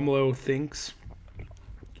 like, Rumlow thinks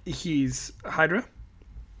he's Hydra.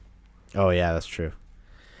 Oh, yeah, that's true.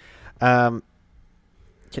 Can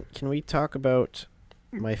we talk about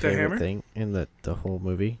my hammer? favorite thing in the whole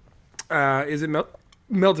movie? Is it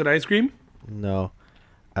melted ice cream? No.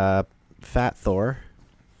 Fat Thor.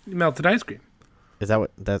 Melted ice cream. Is that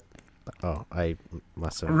what that? Oh, I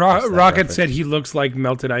must have. missed that Rocket reference. said he looks like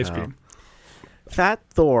melted ice Oh. cream. Fat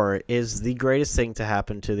Thor is the greatest thing to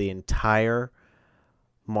happen to the entire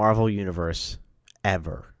Marvel universe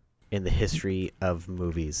ever in the history of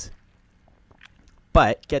movies.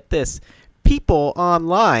 But get this, people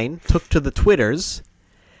online took to the Twitters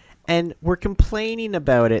and were complaining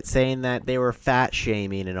about it, saying that they were fat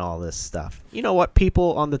shaming and all this stuff. You know what,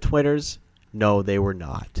 people on the Twitters? No, they were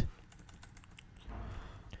not.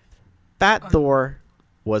 Fat Thor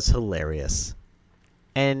was hilarious.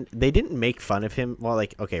 And they didn't make fun of him. Well,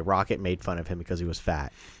 like, okay, Rocket made fun of him because he was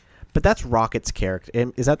fat. But that's Rocket's character.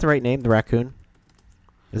 Is that the right name, the raccoon?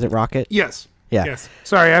 Is it Rocket? Yes. Yeah. Yes.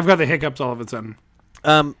 Sorry, I've got the hiccups all of a sudden.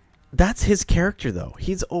 That's his character, though.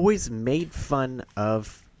 He's always made fun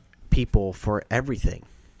of people for everything.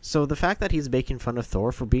 So the fact that he's making fun of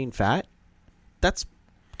Thor for being fat, that's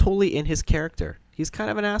totally in his character. He's kind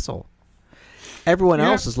of an asshole. Everyone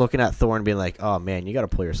else is looking at Thor and being like, oh, man, you got to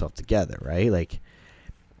pull yourself together, right? Like,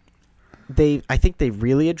 I think they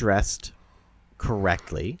really addressed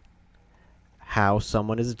correctly how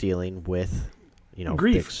someone is dealing with, you know,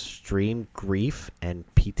 Grief. extreme grief and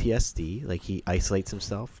PTSD. Like, he isolates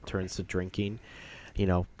himself, turns to drinking, you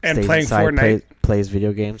know, And stays playing inside, Fortnite. plays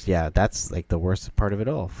video games. Yeah, that's like the worst part of it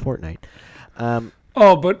all, Fortnite.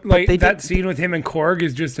 Oh, but like they that did- scene with him and Korg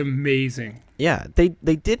is just amazing. Yeah, they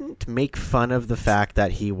didn't make fun of the fact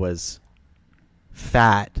that he was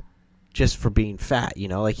fat just for being fat, you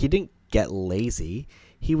know? Like, he didn't get lazy.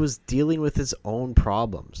 He was dealing with his own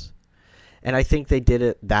problems. And I think they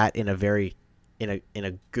did that in a very in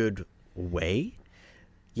a good way.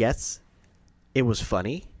 Yes, it was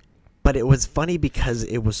funny, but it was funny because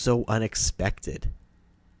it was so unexpected.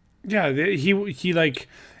 Yeah, he like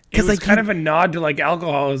it 'Cause, was like, kind of a nod to like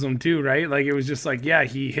alcoholism too, right? Like it was just like, yeah,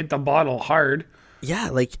 he hit the bottle hard. Yeah,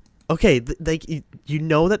 like, okay, like you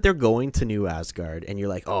know that they're going to New Asgard, and you're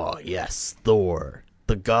like, oh yes, Thor,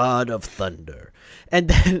 the god of thunder, and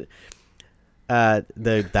then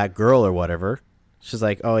that girl or whatever, she's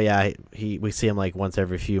like, oh yeah, we see him like once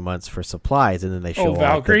every few months for supplies, and then they show all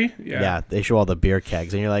Valkyrie? the, Yeah. they show all the beer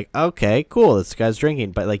kegs, and you're like, okay, cool, this guy's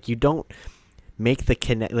drinking, but like you don't make the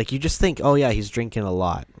connect, like you just think, oh yeah, he's drinking a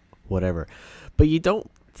lot, whatever, but you don't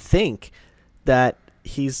think that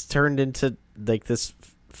he's turned into like this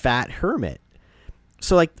fat hermit.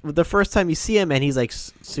 So like the first time you see him and he's like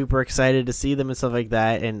super excited to see them and stuff like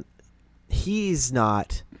that, and he's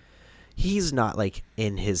not like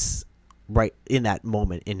in his right in that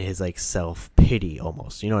moment in his like self-pity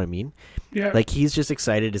almost, you know what I mean? Yeah. Like he's just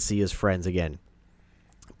excited to see his friends again.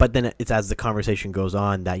 But then it's as the conversation goes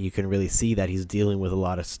on that you can really see that he's dealing with a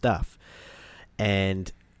lot of stuff.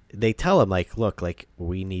 And they tell him like, look, like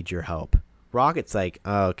we need your help. Rocket's like,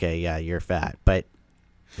 oh, okay, yeah, you're fat, but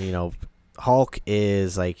you know, Hulk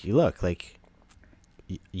is like, you look like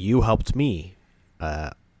you helped me,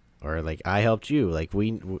 or like I helped you. Like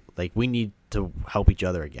we need to help each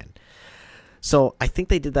other again. So I think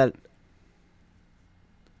they did that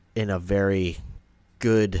in a very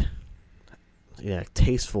good,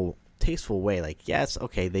 tasteful way. Like, yes,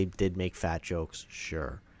 okay, they did make fat jokes,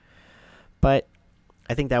 sure, but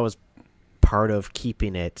I think that was part of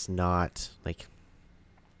keeping it not like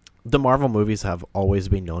the Marvel movies have always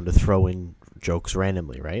been known to throw in jokes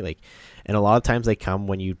randomly, right? Like, and a lot of times they come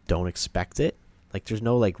when you don't expect it. Like, there's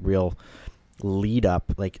no like real lead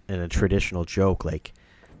up, like in a traditional joke, like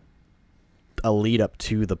a lead up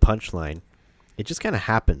to the punchline. It just kind of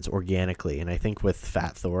happens organically, and I think with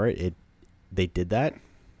Fat Thor, they did that.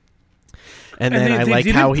 And then I they like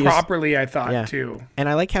did how it he was, properly, I thought Yeah. too. and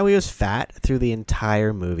I like how he was fat through the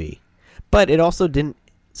entire movie, but it also didn't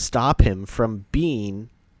stop him from being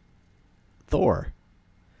Thor.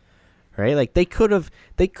 right? Like they could have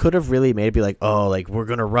really made it be like, oh, like we're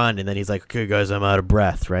gonna run, and then he's like, okay, guys, I'm out of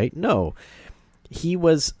breath, right? No, he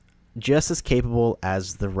was just as capable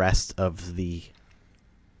as the rest of the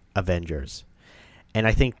Avengers. And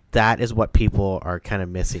I think that is what people are kind of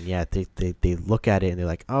missing. Yeah, they look at it and they're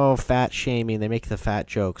like, oh, fat shaming. They make the fat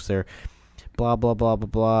jokes. They're blah, blah, blah, blah,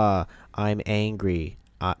 blah. I'm angry.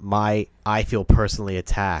 I feel personally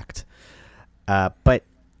attacked. But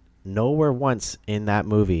nowhere once in that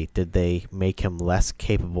movie did they make him less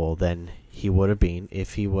capable than he would have been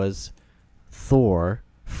if he was Thor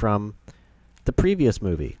from the previous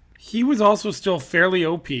movie. He was also still fairly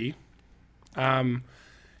OP.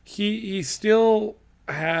 He still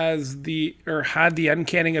had the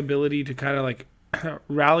uncanny ability to kind of like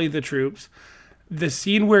rally the troops. The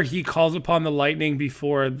scene where he calls upon the lightning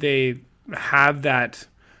before they have that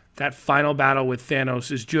final battle with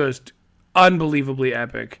Thanos is just unbelievably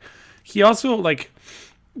epic. He also like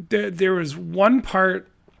there was one part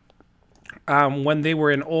when they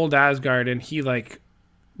were in old Asgard and he like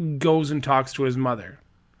goes and talks to his mother.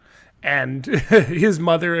 And his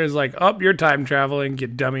mother is like, "Oh, you're time traveling, you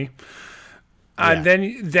dummy." And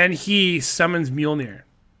then he summons Mjolnir,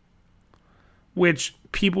 which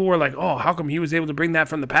people were like, "Oh, how come he was able to bring that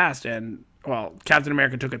from the past?" And well, Captain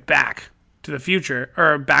America took it back to the future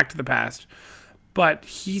or back to the past. But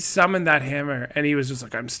he summoned that hammer, and he was just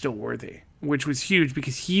like, "I'm still worthy," which was huge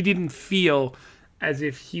because he didn't feel as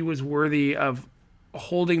if he was worthy of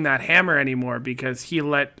holding that hammer anymore because he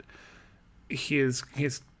let his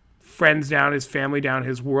friends down, his family down,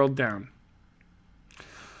 his world down.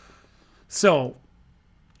 So,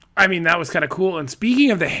 I mean, that was kind of cool. And speaking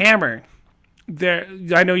of the hammer,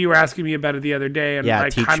 I know you were asking me about it the other day, and I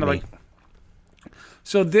kind of like.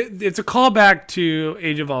 So it's a callback to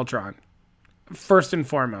Age of Ultron, first and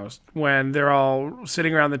foremost, when they're all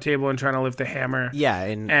sitting around the table and trying to lift the hammer. Yeah,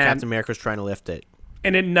 and Captain America's trying to lift it,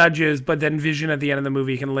 and it nudges, but then Vision at the end of the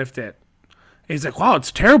movie can lift it. He's like, wow,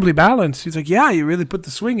 it's terribly balanced. He's like, yeah, you really put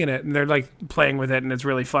the swing in it. And they're like playing with it, and it's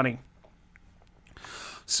really funny.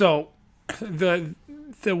 So the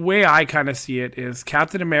way I kind of see it is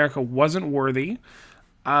Captain America wasn't worthy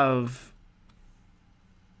of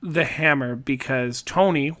the hammer because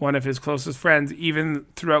Tony, one of his closest friends, even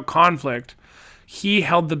throughout conflict, he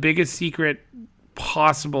held the biggest secret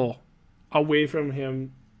possible away from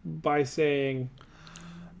him by saying,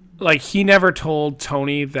 like, he never told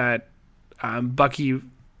Tony that Bucky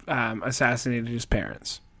assassinated his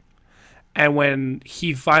parents. And when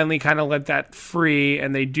he finally kind of let that free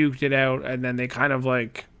and they duked it out and then they kind of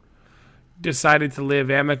like decided to live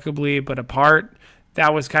amicably but apart,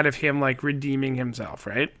 that was kind of him like redeeming himself,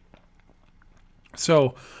 right?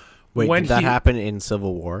 So wait, did that happen in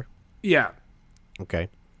Civil War? Yeah. Okay.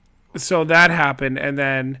 So that happened, and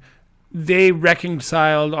then they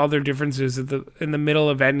reconciled all their differences in the middle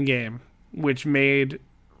of Endgame, which made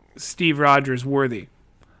Steve Rogers worthy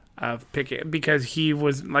of picking because he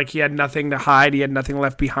was like he had nothing to hide, he had nothing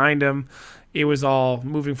left behind him. It was all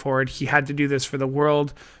moving forward. He had to do this for the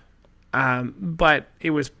world, but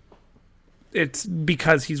it's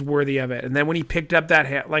because he's worthy of it. And then when he picked up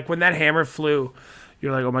that like when that hammer flew,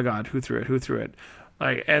 you're like, oh my god, who threw it? Who threw it?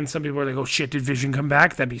 Like, and some people are like, oh shit, did Vision come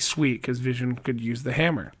back? That'd be sweet because Vision could use the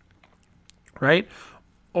hammer, right?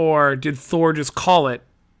 Or did Thor just call it?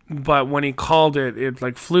 But when he called it, it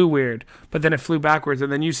like flew weird. But then it flew backwards,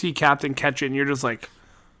 and then you see Captain catch it, and you're just like,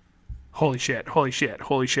 holy shit, holy shit,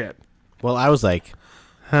 holy shit. Well, I was like,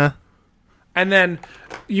 huh? And then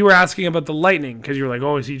you were asking about the lightning, because you were like,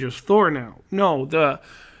 oh, is he just Thor now? No,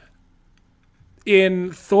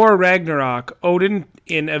 in Thor Ragnarok, Odin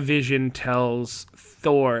in a vision tells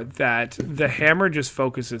Thor that the hammer just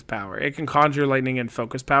focuses power. It can conjure lightning and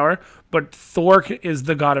focus power, but Thor is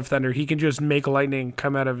the god of thunder. He can just make lightning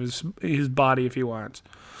come out of his body if he wants.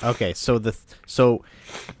 Okay, so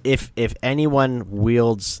if anyone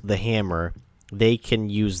wields the hammer, they can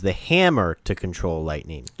use the hammer to control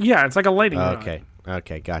lightning. Yeah, it's like a lightning rod.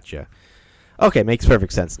 Okay, gotcha. Okay, makes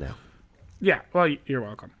perfect sense now. Yeah, well, you're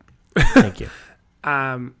welcome. Thank you.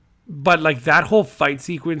 But like that whole fight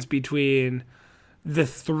sequence between the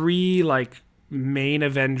three like main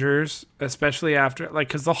Avengers, especially after like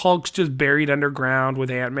because the Hulk's just buried underground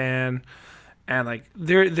with Ant-Man, and like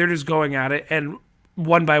they're just going at it, and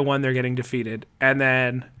one by one they're getting defeated, and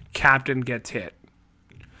then Captain gets hit,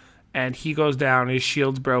 and he goes down, his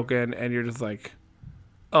shield's broken, and you're just like,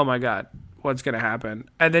 oh my god, what's gonna happen?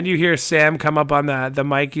 And then you hear Sam come up on the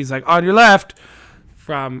mic. He's like, on your left,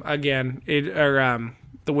 from again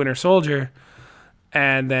the Winter Soldier.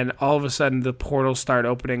 And then all of a sudden the portals start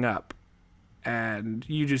opening up. and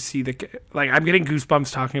you just see I'm getting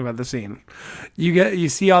goosebumps talking about the scene. You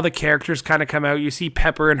see all the characters kind of come out. You see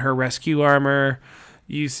Pepper in her rescue armor.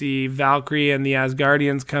 You see Valkyrie and the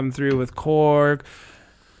Asgardians come through with Korg.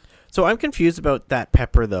 So I'm confused about that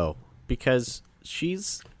Pepper though, because she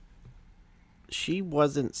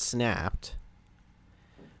wasn't snapped.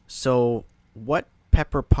 So what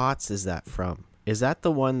Pepper Potts is that from? Is that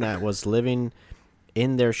the one that was living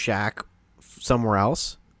in their shack somewhere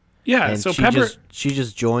else? Yeah, and so she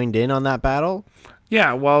just joined in on that battle?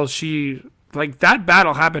 Yeah, well, that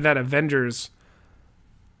battle happened at Avengers.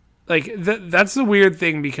 That's the weird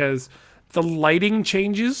thing because the lighting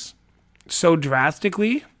changes so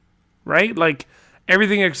drastically, right? Like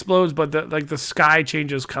everything explodes, but the sky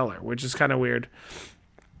changes color, which is kind of weird.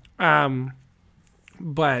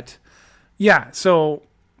 But yeah, so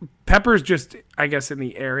Pepper's just, I guess, in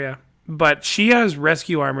the area, but she has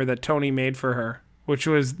rescue armor that Tony made for her, which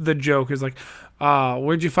was the joke. Is like,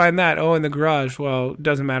 where'd you find that? Oh, in the garage. Well, it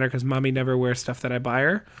doesn't matter because Mommy never wears stuff that I buy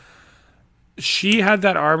her. She had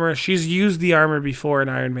that armor. She's used the armor before in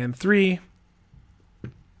Iron Man 3.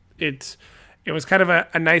 It was kind of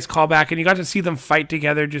a nice callback, and you got to see them fight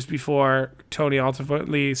together just before Tony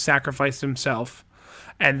ultimately sacrificed himself,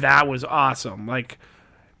 and that was awesome. Like,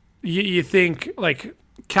 you think, like,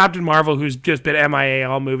 Captain Marvel, who's just been MIA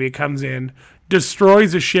all movie, comes in,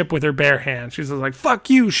 destroys a ship with her bare hands. She's like,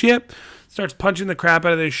 fuck you, ship. Starts punching the crap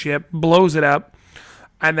out of this ship, blows it up,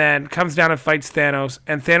 and then comes down and fights Thanos.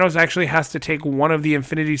 And Thanos actually has to take one of the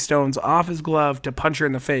Infinity Stones off his glove to punch her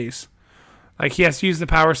in the face. Like, he has to use the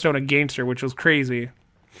Power Stone against her, which was crazy.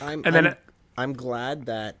 I'm glad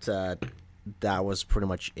that that was pretty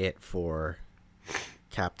much it for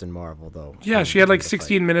Captain Marvel, though. Yeah, she had like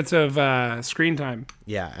 16 minutes of screen time.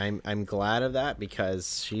 Yeah, I'm glad of that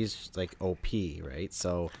because she's like OP, right?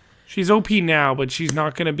 So she's OP now, but she's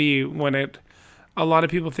not going to be when it. A lot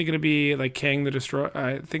of people think it'll be like Kang the Destroyer.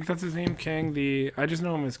 I think that's his name, Kang the. I just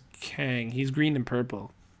know him as Kang. He's green and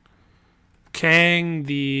purple. Kang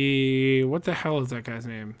the. What the hell is that guy's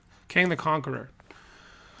name? Kang the Conqueror.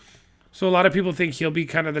 So a lot of people think he'll be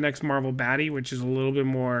kind of the next Marvel baddie, which is a little bit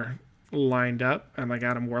more lined up, and like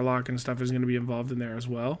Adam Warlock and stuff is going to be involved in there as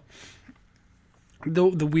well.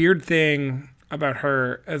 The weird thing about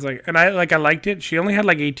her is like, and I liked it. She only had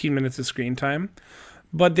like 18 minutes of screen time,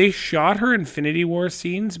 but they shot her Infinity War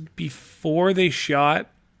scenes before they shot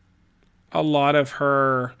a lot of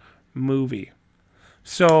her movie.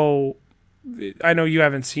 So I know you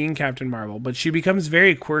haven't seen Captain Marvel, but she becomes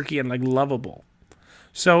very quirky and like lovable.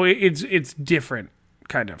 So it's different,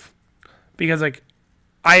 kind of, because like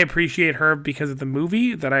I appreciate her because of the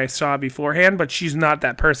movie that I saw beforehand, but she's not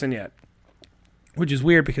that person yet, which is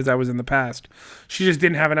weird because I was in the past. She just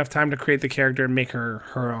didn't have enough time to create the character and make her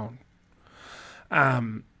her own.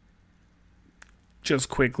 Just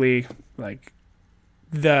quickly, like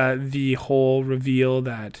the whole reveal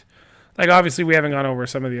that, like, obviously we haven't gone over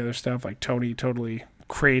some of the other stuff. Like Tony totally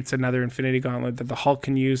creates another Infinity Gauntlet that the Hulk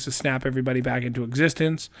can use to snap everybody back into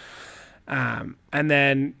existence. And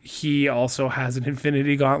then he also has an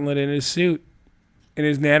Infinity Gauntlet in his suit, in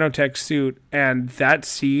his nanotech suit. And that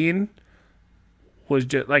scene was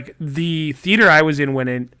just like the theater I was in went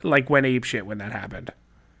apeshit when that happened.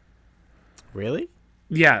 Really?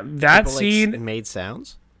 Yeah, that People, scene like, made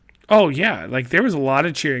sounds. Oh yeah, like there was a lot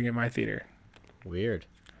of cheering in my theater. Weird.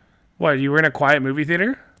 What, you were in a quiet movie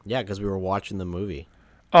theater? Yeah, because we were watching the movie.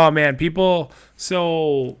 Oh man, people.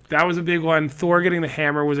 So that was a big one. Thor getting the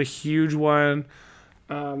hammer was a huge one.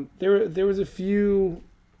 There was a few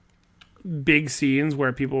big scenes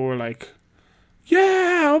where people were like,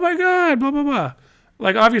 "Yeah, oh my god, blah blah blah."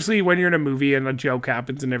 Like obviously, when you're in a movie and a joke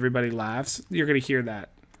happens and everybody laughs, you're gonna hear that,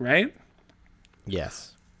 right?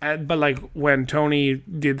 Yes. But like when Tony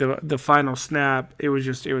did the final snap, it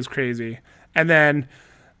was crazy. And then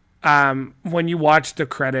when you watch the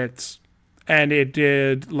credits, and it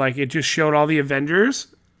just showed all the Avengers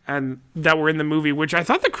and that were in the movie, which I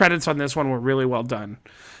thought the credits on this one were really well done.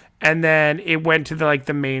 And then it went to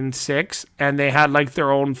the main six, and they had like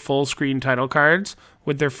their own full screen title cards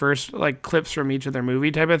with their first like clips from each of their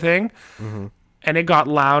movie type of thing. Mm-hmm. And it got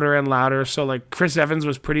louder and louder. So like Chris Evans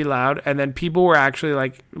was pretty loud, and then people were actually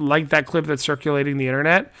like that clip that's circulating the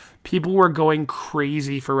internet. People were going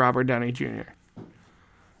crazy for Robert Downey Jr.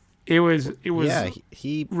 It was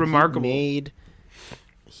he remarkable.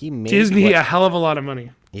 He made Disney a hell of a lot of money.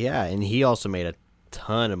 Yeah, and he also made a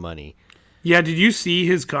ton of money. Yeah, did you see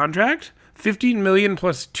his contract? 15 million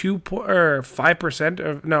plus 5%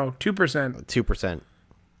 of 2%. 2%.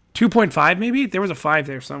 2.5 maybe? There was a 5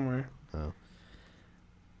 there somewhere. Oh.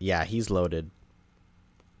 Yeah, he's loaded.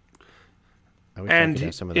 I wish I And could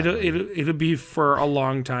have some of that it'll, money. it'll be for a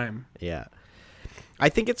long time. Yeah. I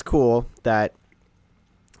think it's cool that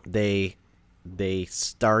they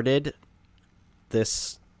started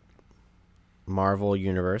this Marvel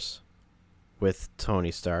universe with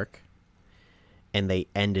Tony Stark, and they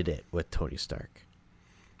ended it with Tony Stark.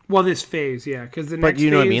 Well, this phase, yeah, because the But next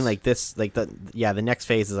you know what I phase- mean? Like this, like the next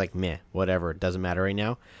phase is like meh, whatever. It doesn't matter right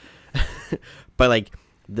now. But like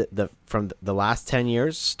from the last 10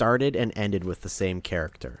 years started and ended with the same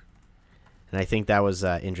character, and I think that was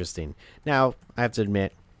interesting. Now I have to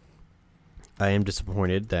admit, I am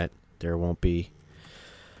disappointed that there won't be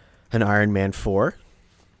an Iron Man 4.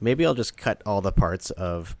 Maybe I'll just cut all the parts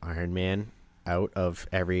of Iron Man out of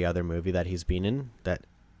every other movie that he's been in,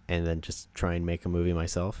 and then just try and make a movie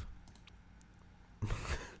myself.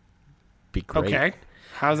 Be great. Okay,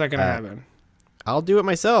 how's that gonna happen? I'll do it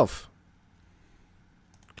myself.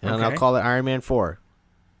 And I'll Okay. call it Iron Man 4.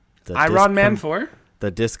 Iron Man 4?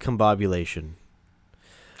 The discombobulation.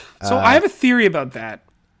 So I have a theory about that.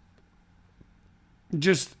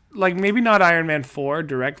 Just like maybe not Iron Man 4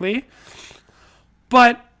 directly,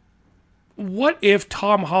 but what if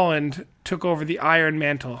Tom Holland took over the Iron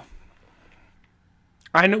Mantle?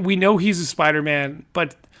 We know he's a Spider-Man,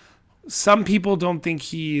 but some people don't think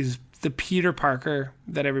he's the Peter Parker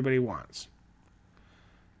that everybody wants.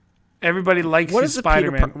 Everybody likes his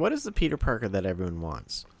Spider-Man. What is the Peter Parker that everyone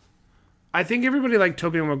wants? I think everybody liked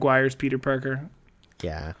Tobey Maguire's Peter Parker.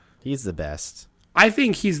 Yeah, he's the best. I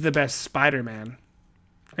think he's the best Spider-Man.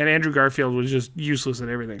 And Andrew Garfield was just useless at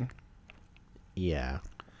everything. Yeah.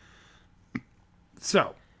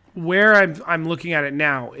 So, where I'm looking at it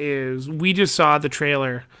now is we just saw the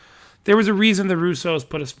trailer. There was a reason the Russos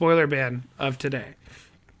put a spoiler ban of today.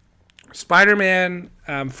 Spider-Man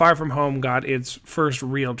Far From Home got its first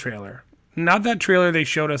real trailer. Not that trailer they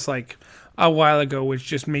showed us like a while ago, which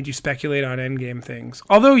just made you speculate on Endgame things.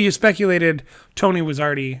 Although you speculated Tony was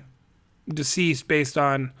already deceased based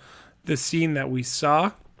on the scene that we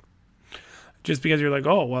saw. Just because you're like,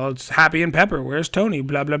 oh, well, it's Happy and Pepper. Where's Tony?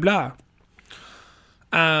 Blah, blah, blah.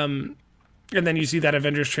 And then you see that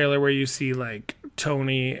Avengers trailer where you see like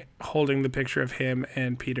Tony holding the picture of him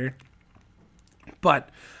and Peter. But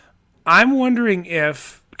I'm wondering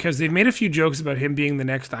if, because they've made a few jokes about him being the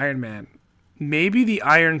next Iron Man, maybe the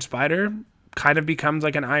Iron Spider kind of becomes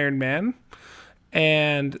like an Iron Man.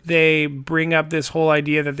 And they bring up this whole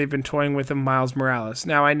idea that they've been toying with in Miles Morales.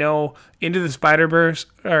 Now I know Into the Spider-Verse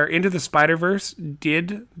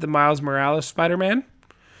did the Miles Morales Spider-Man,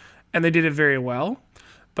 and they did it very well.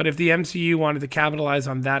 But if the MCU wanted to capitalize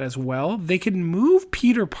on that as well, they could move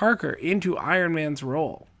Peter Parker into Iron Man's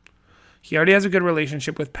role. He already has a good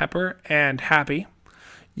relationship with Pepper and Happy.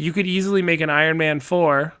 You could easily make an Iron Man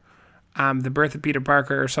 4, the birth of Peter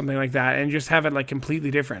Parker or something like that, and just have it like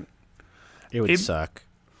completely different. It would suck.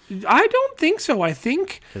 I don't think so. I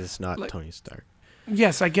think, Because it's not Tony Stark.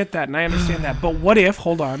 yes, I get that and I understand that. But what if,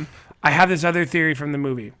 hold on, I have this other theory from the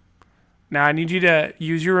movie. Now I need you to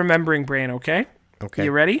use your remembering brain, okay? Okay.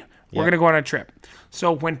 You ready? We're Yeah. going to go on a trip.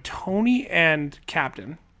 So when Tony and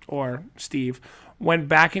Captain, or Steve, went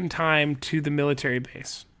back in time to the military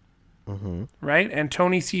base, right? And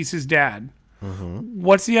Tony sees his dad.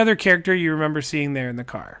 What's the other character you remember seeing there in the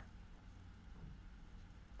car?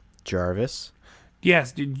 Jarvis.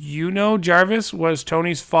 Yes. Did you know Jarvis was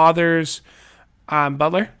Tony's father's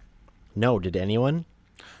butler? No, did anyone?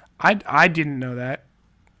 I didn't know that.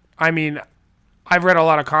 I mean, I've read a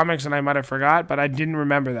lot of comics and I might have forgot, but I didn't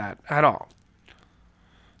remember that at all.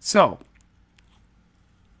 So,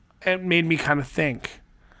 it made me kind of think.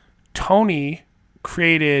 Tony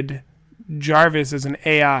created Jarvis as an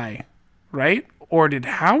AI, right? Or did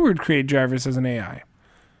Howard create Jarvis as an AI?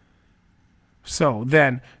 So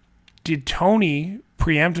then, did Tony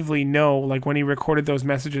preemptively know, like when he recorded those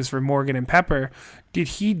messages for Morgan and Pepper, did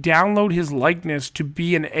he download his likeness to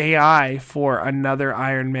be an AI for another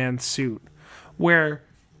Iron Man suit? Where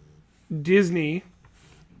Disney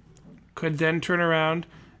could then turn around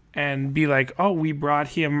and be like, oh, we brought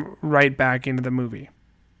him right back into the movie.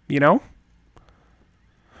 You know?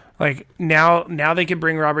 Like, now they can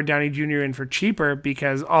bring Robert Downey Jr. in for cheaper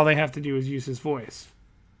because all they have to do is use his voice.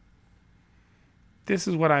 This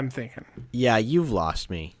is what I'm thinking. Yeah, you've lost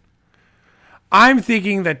me. I'm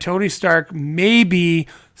thinking that Tony Stark maybe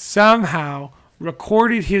somehow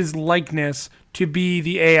recorded his likeness to be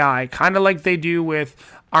the AI, kind of like they do with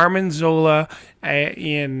Armin Zola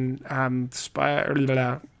in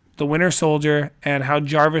The Winter Soldier, and how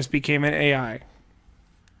Jarvis became an AI.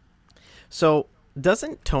 So,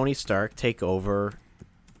 doesn't Tony Stark take over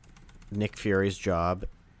Nick Fury's job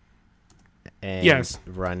and Yes.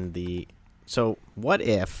 run the... So, what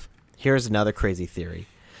if Here's another crazy theory.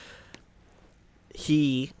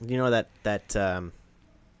 You know that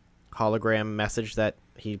hologram message that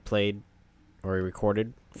he played or he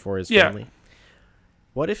recorded for his family?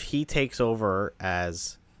 What if he takes over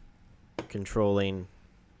as controlling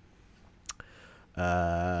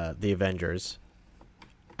the Avengers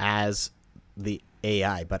as the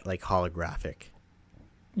AI, but like holographic?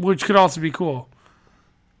 Which could also be cool.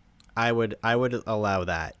 I would allow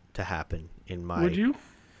that to happen in my Would you?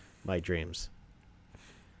 my dreams.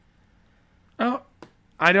 Oh,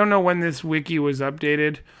 I don't know when this wiki was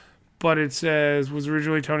updated, but it says was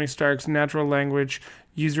originally Tony Stark's natural language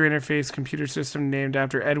user interface computer system named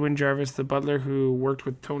after Edwin Jarvis, the butler who worked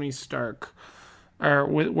with Tony Stark, or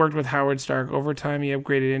worked with Howard Stark. Over time, he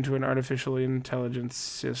upgraded into an artificial intelligence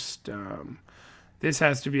system. This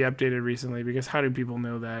has to be updated recently because how do people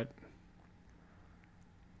know that?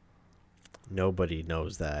 Nobody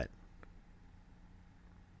knows that.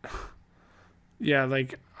 Yeah,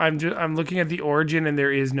 like I'm looking at the origin and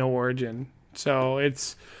there is no origin. So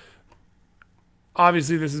it's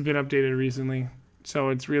obviously this has been updated recently. So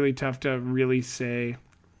it's really tough to really say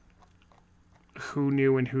who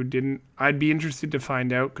knew and who didn't. I'd be interested to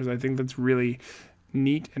find out because I think that's really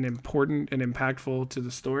neat and important and impactful to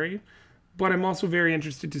the story. But I'm also very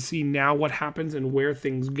interested to see now what happens and where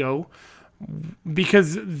things go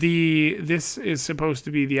because this is supposed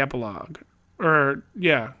to be the epilogue. Or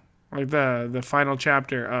yeah, like the final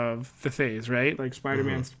chapter of the phase, right? Like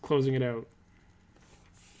Spider-Man's closing it out.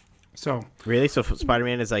 So really, so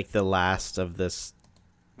Spider-Man is like the last of this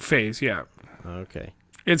phase, yeah. Okay.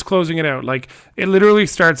 It's closing it out. Like it literally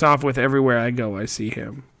starts off with everywhere I go, I see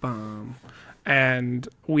him. And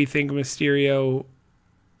we think Mysterio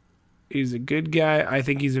is a good guy. I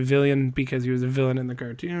think he's a villain because he was a villain in the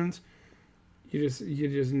cartoons. You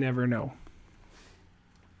just never know.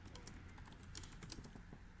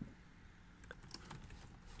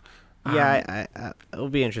 Yeah, I it'll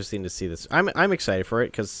be interesting to see this. I'm excited for it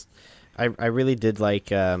because I really did like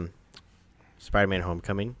Spider-Man: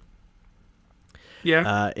 Homecoming.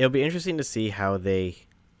 Yeah. It'll be interesting to see how they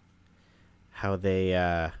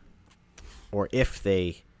or if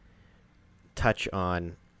they touch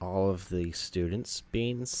on all of the students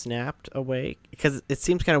being snapped away because it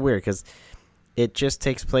seems kind of weird because it just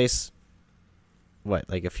takes place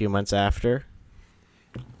like a few months after.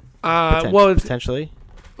 Potentially.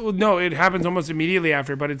 No, it happens almost immediately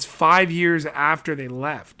after, but it's 5 years after they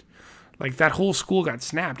left. Like that whole school got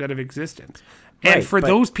snapped out of existence. And right, for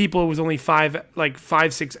those people, it was only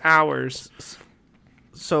 5-6 hours.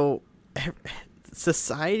 So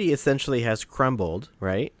society essentially has crumbled,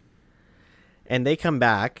 right? And they come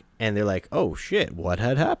back and they're like, oh shit, what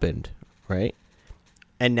had happened? Right?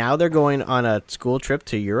 And now they're going on a school trip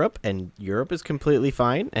to Europe and Europe is completely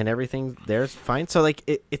fine and everything there's fine. So like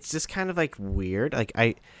it's just kind of like weird. Like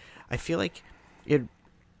I feel like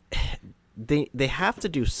they have to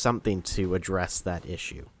do something to address that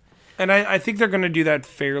issue. And I think they're going to do that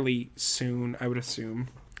fairly soon, I would assume.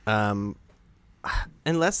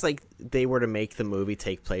 Unless like they were to make the movie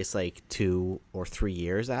take place like 2 or 3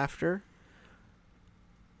 years after,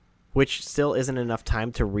 which still isn't enough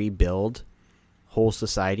time to rebuild whole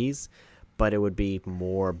societies, but it would be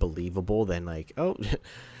more believable than like, oh,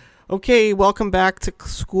 okay, welcome back to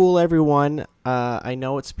school, everyone. I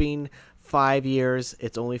know it's been 5 years.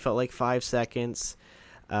 It's only felt like 5 seconds.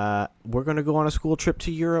 We're going to go on a school trip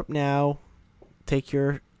to Europe now. Take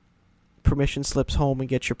your permission slips home and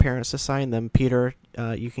get your parents to sign them. Peter,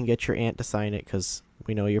 you can get your aunt to sign it because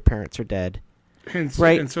we know your parents are dead.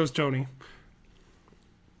 Right. And so's Tony.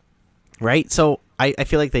 Right? So I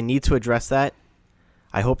feel like they need to address that.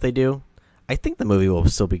 I hope they do. I think the movie will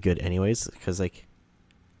still be good anyways because, like,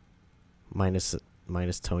 minus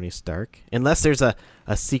Tony Stark. Unless there's a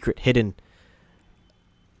secret hidden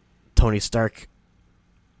Tony Stark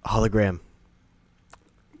hologram.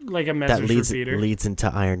 Like a message that repeater. leads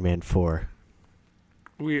into Iron Man 4.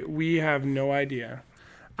 We have no idea.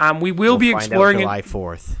 We will be exploring July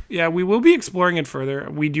 4th. Yeah, we will be exploring it further.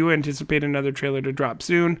 We do anticipate another trailer to drop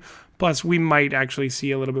soon. Plus, we might actually see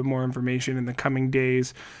a little bit more information in the coming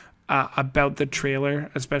days about the trailer,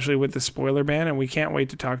 especially with the spoiler ban, and we can't wait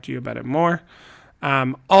to talk to you about it more.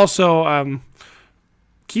 Also,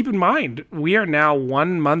 keep in mind, we are now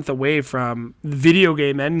 1 month away from video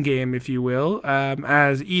game endgame, if you will,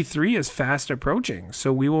 as E3 is fast approaching.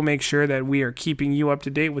 So we will make sure that we are keeping you up to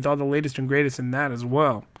date with all the latest and greatest in that as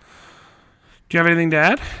well. Do you have anything to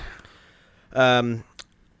add?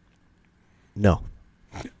 No.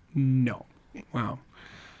 No. Wow.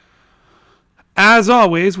 As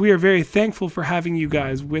always, we are very thankful for having you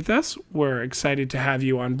guys with us. We're excited to have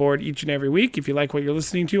you on board each and every week. If you like what you're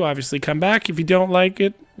listening to, obviously come back. If you don't like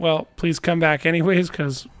it, well, please come back anyways,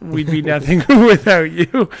 because we'd be nothing without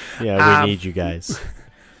you. Yeah, we need you guys.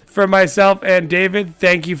 For myself and David,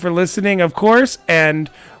 thank you for listening, of course, and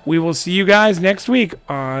we will see you guys next week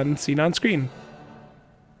on Seen on Screen.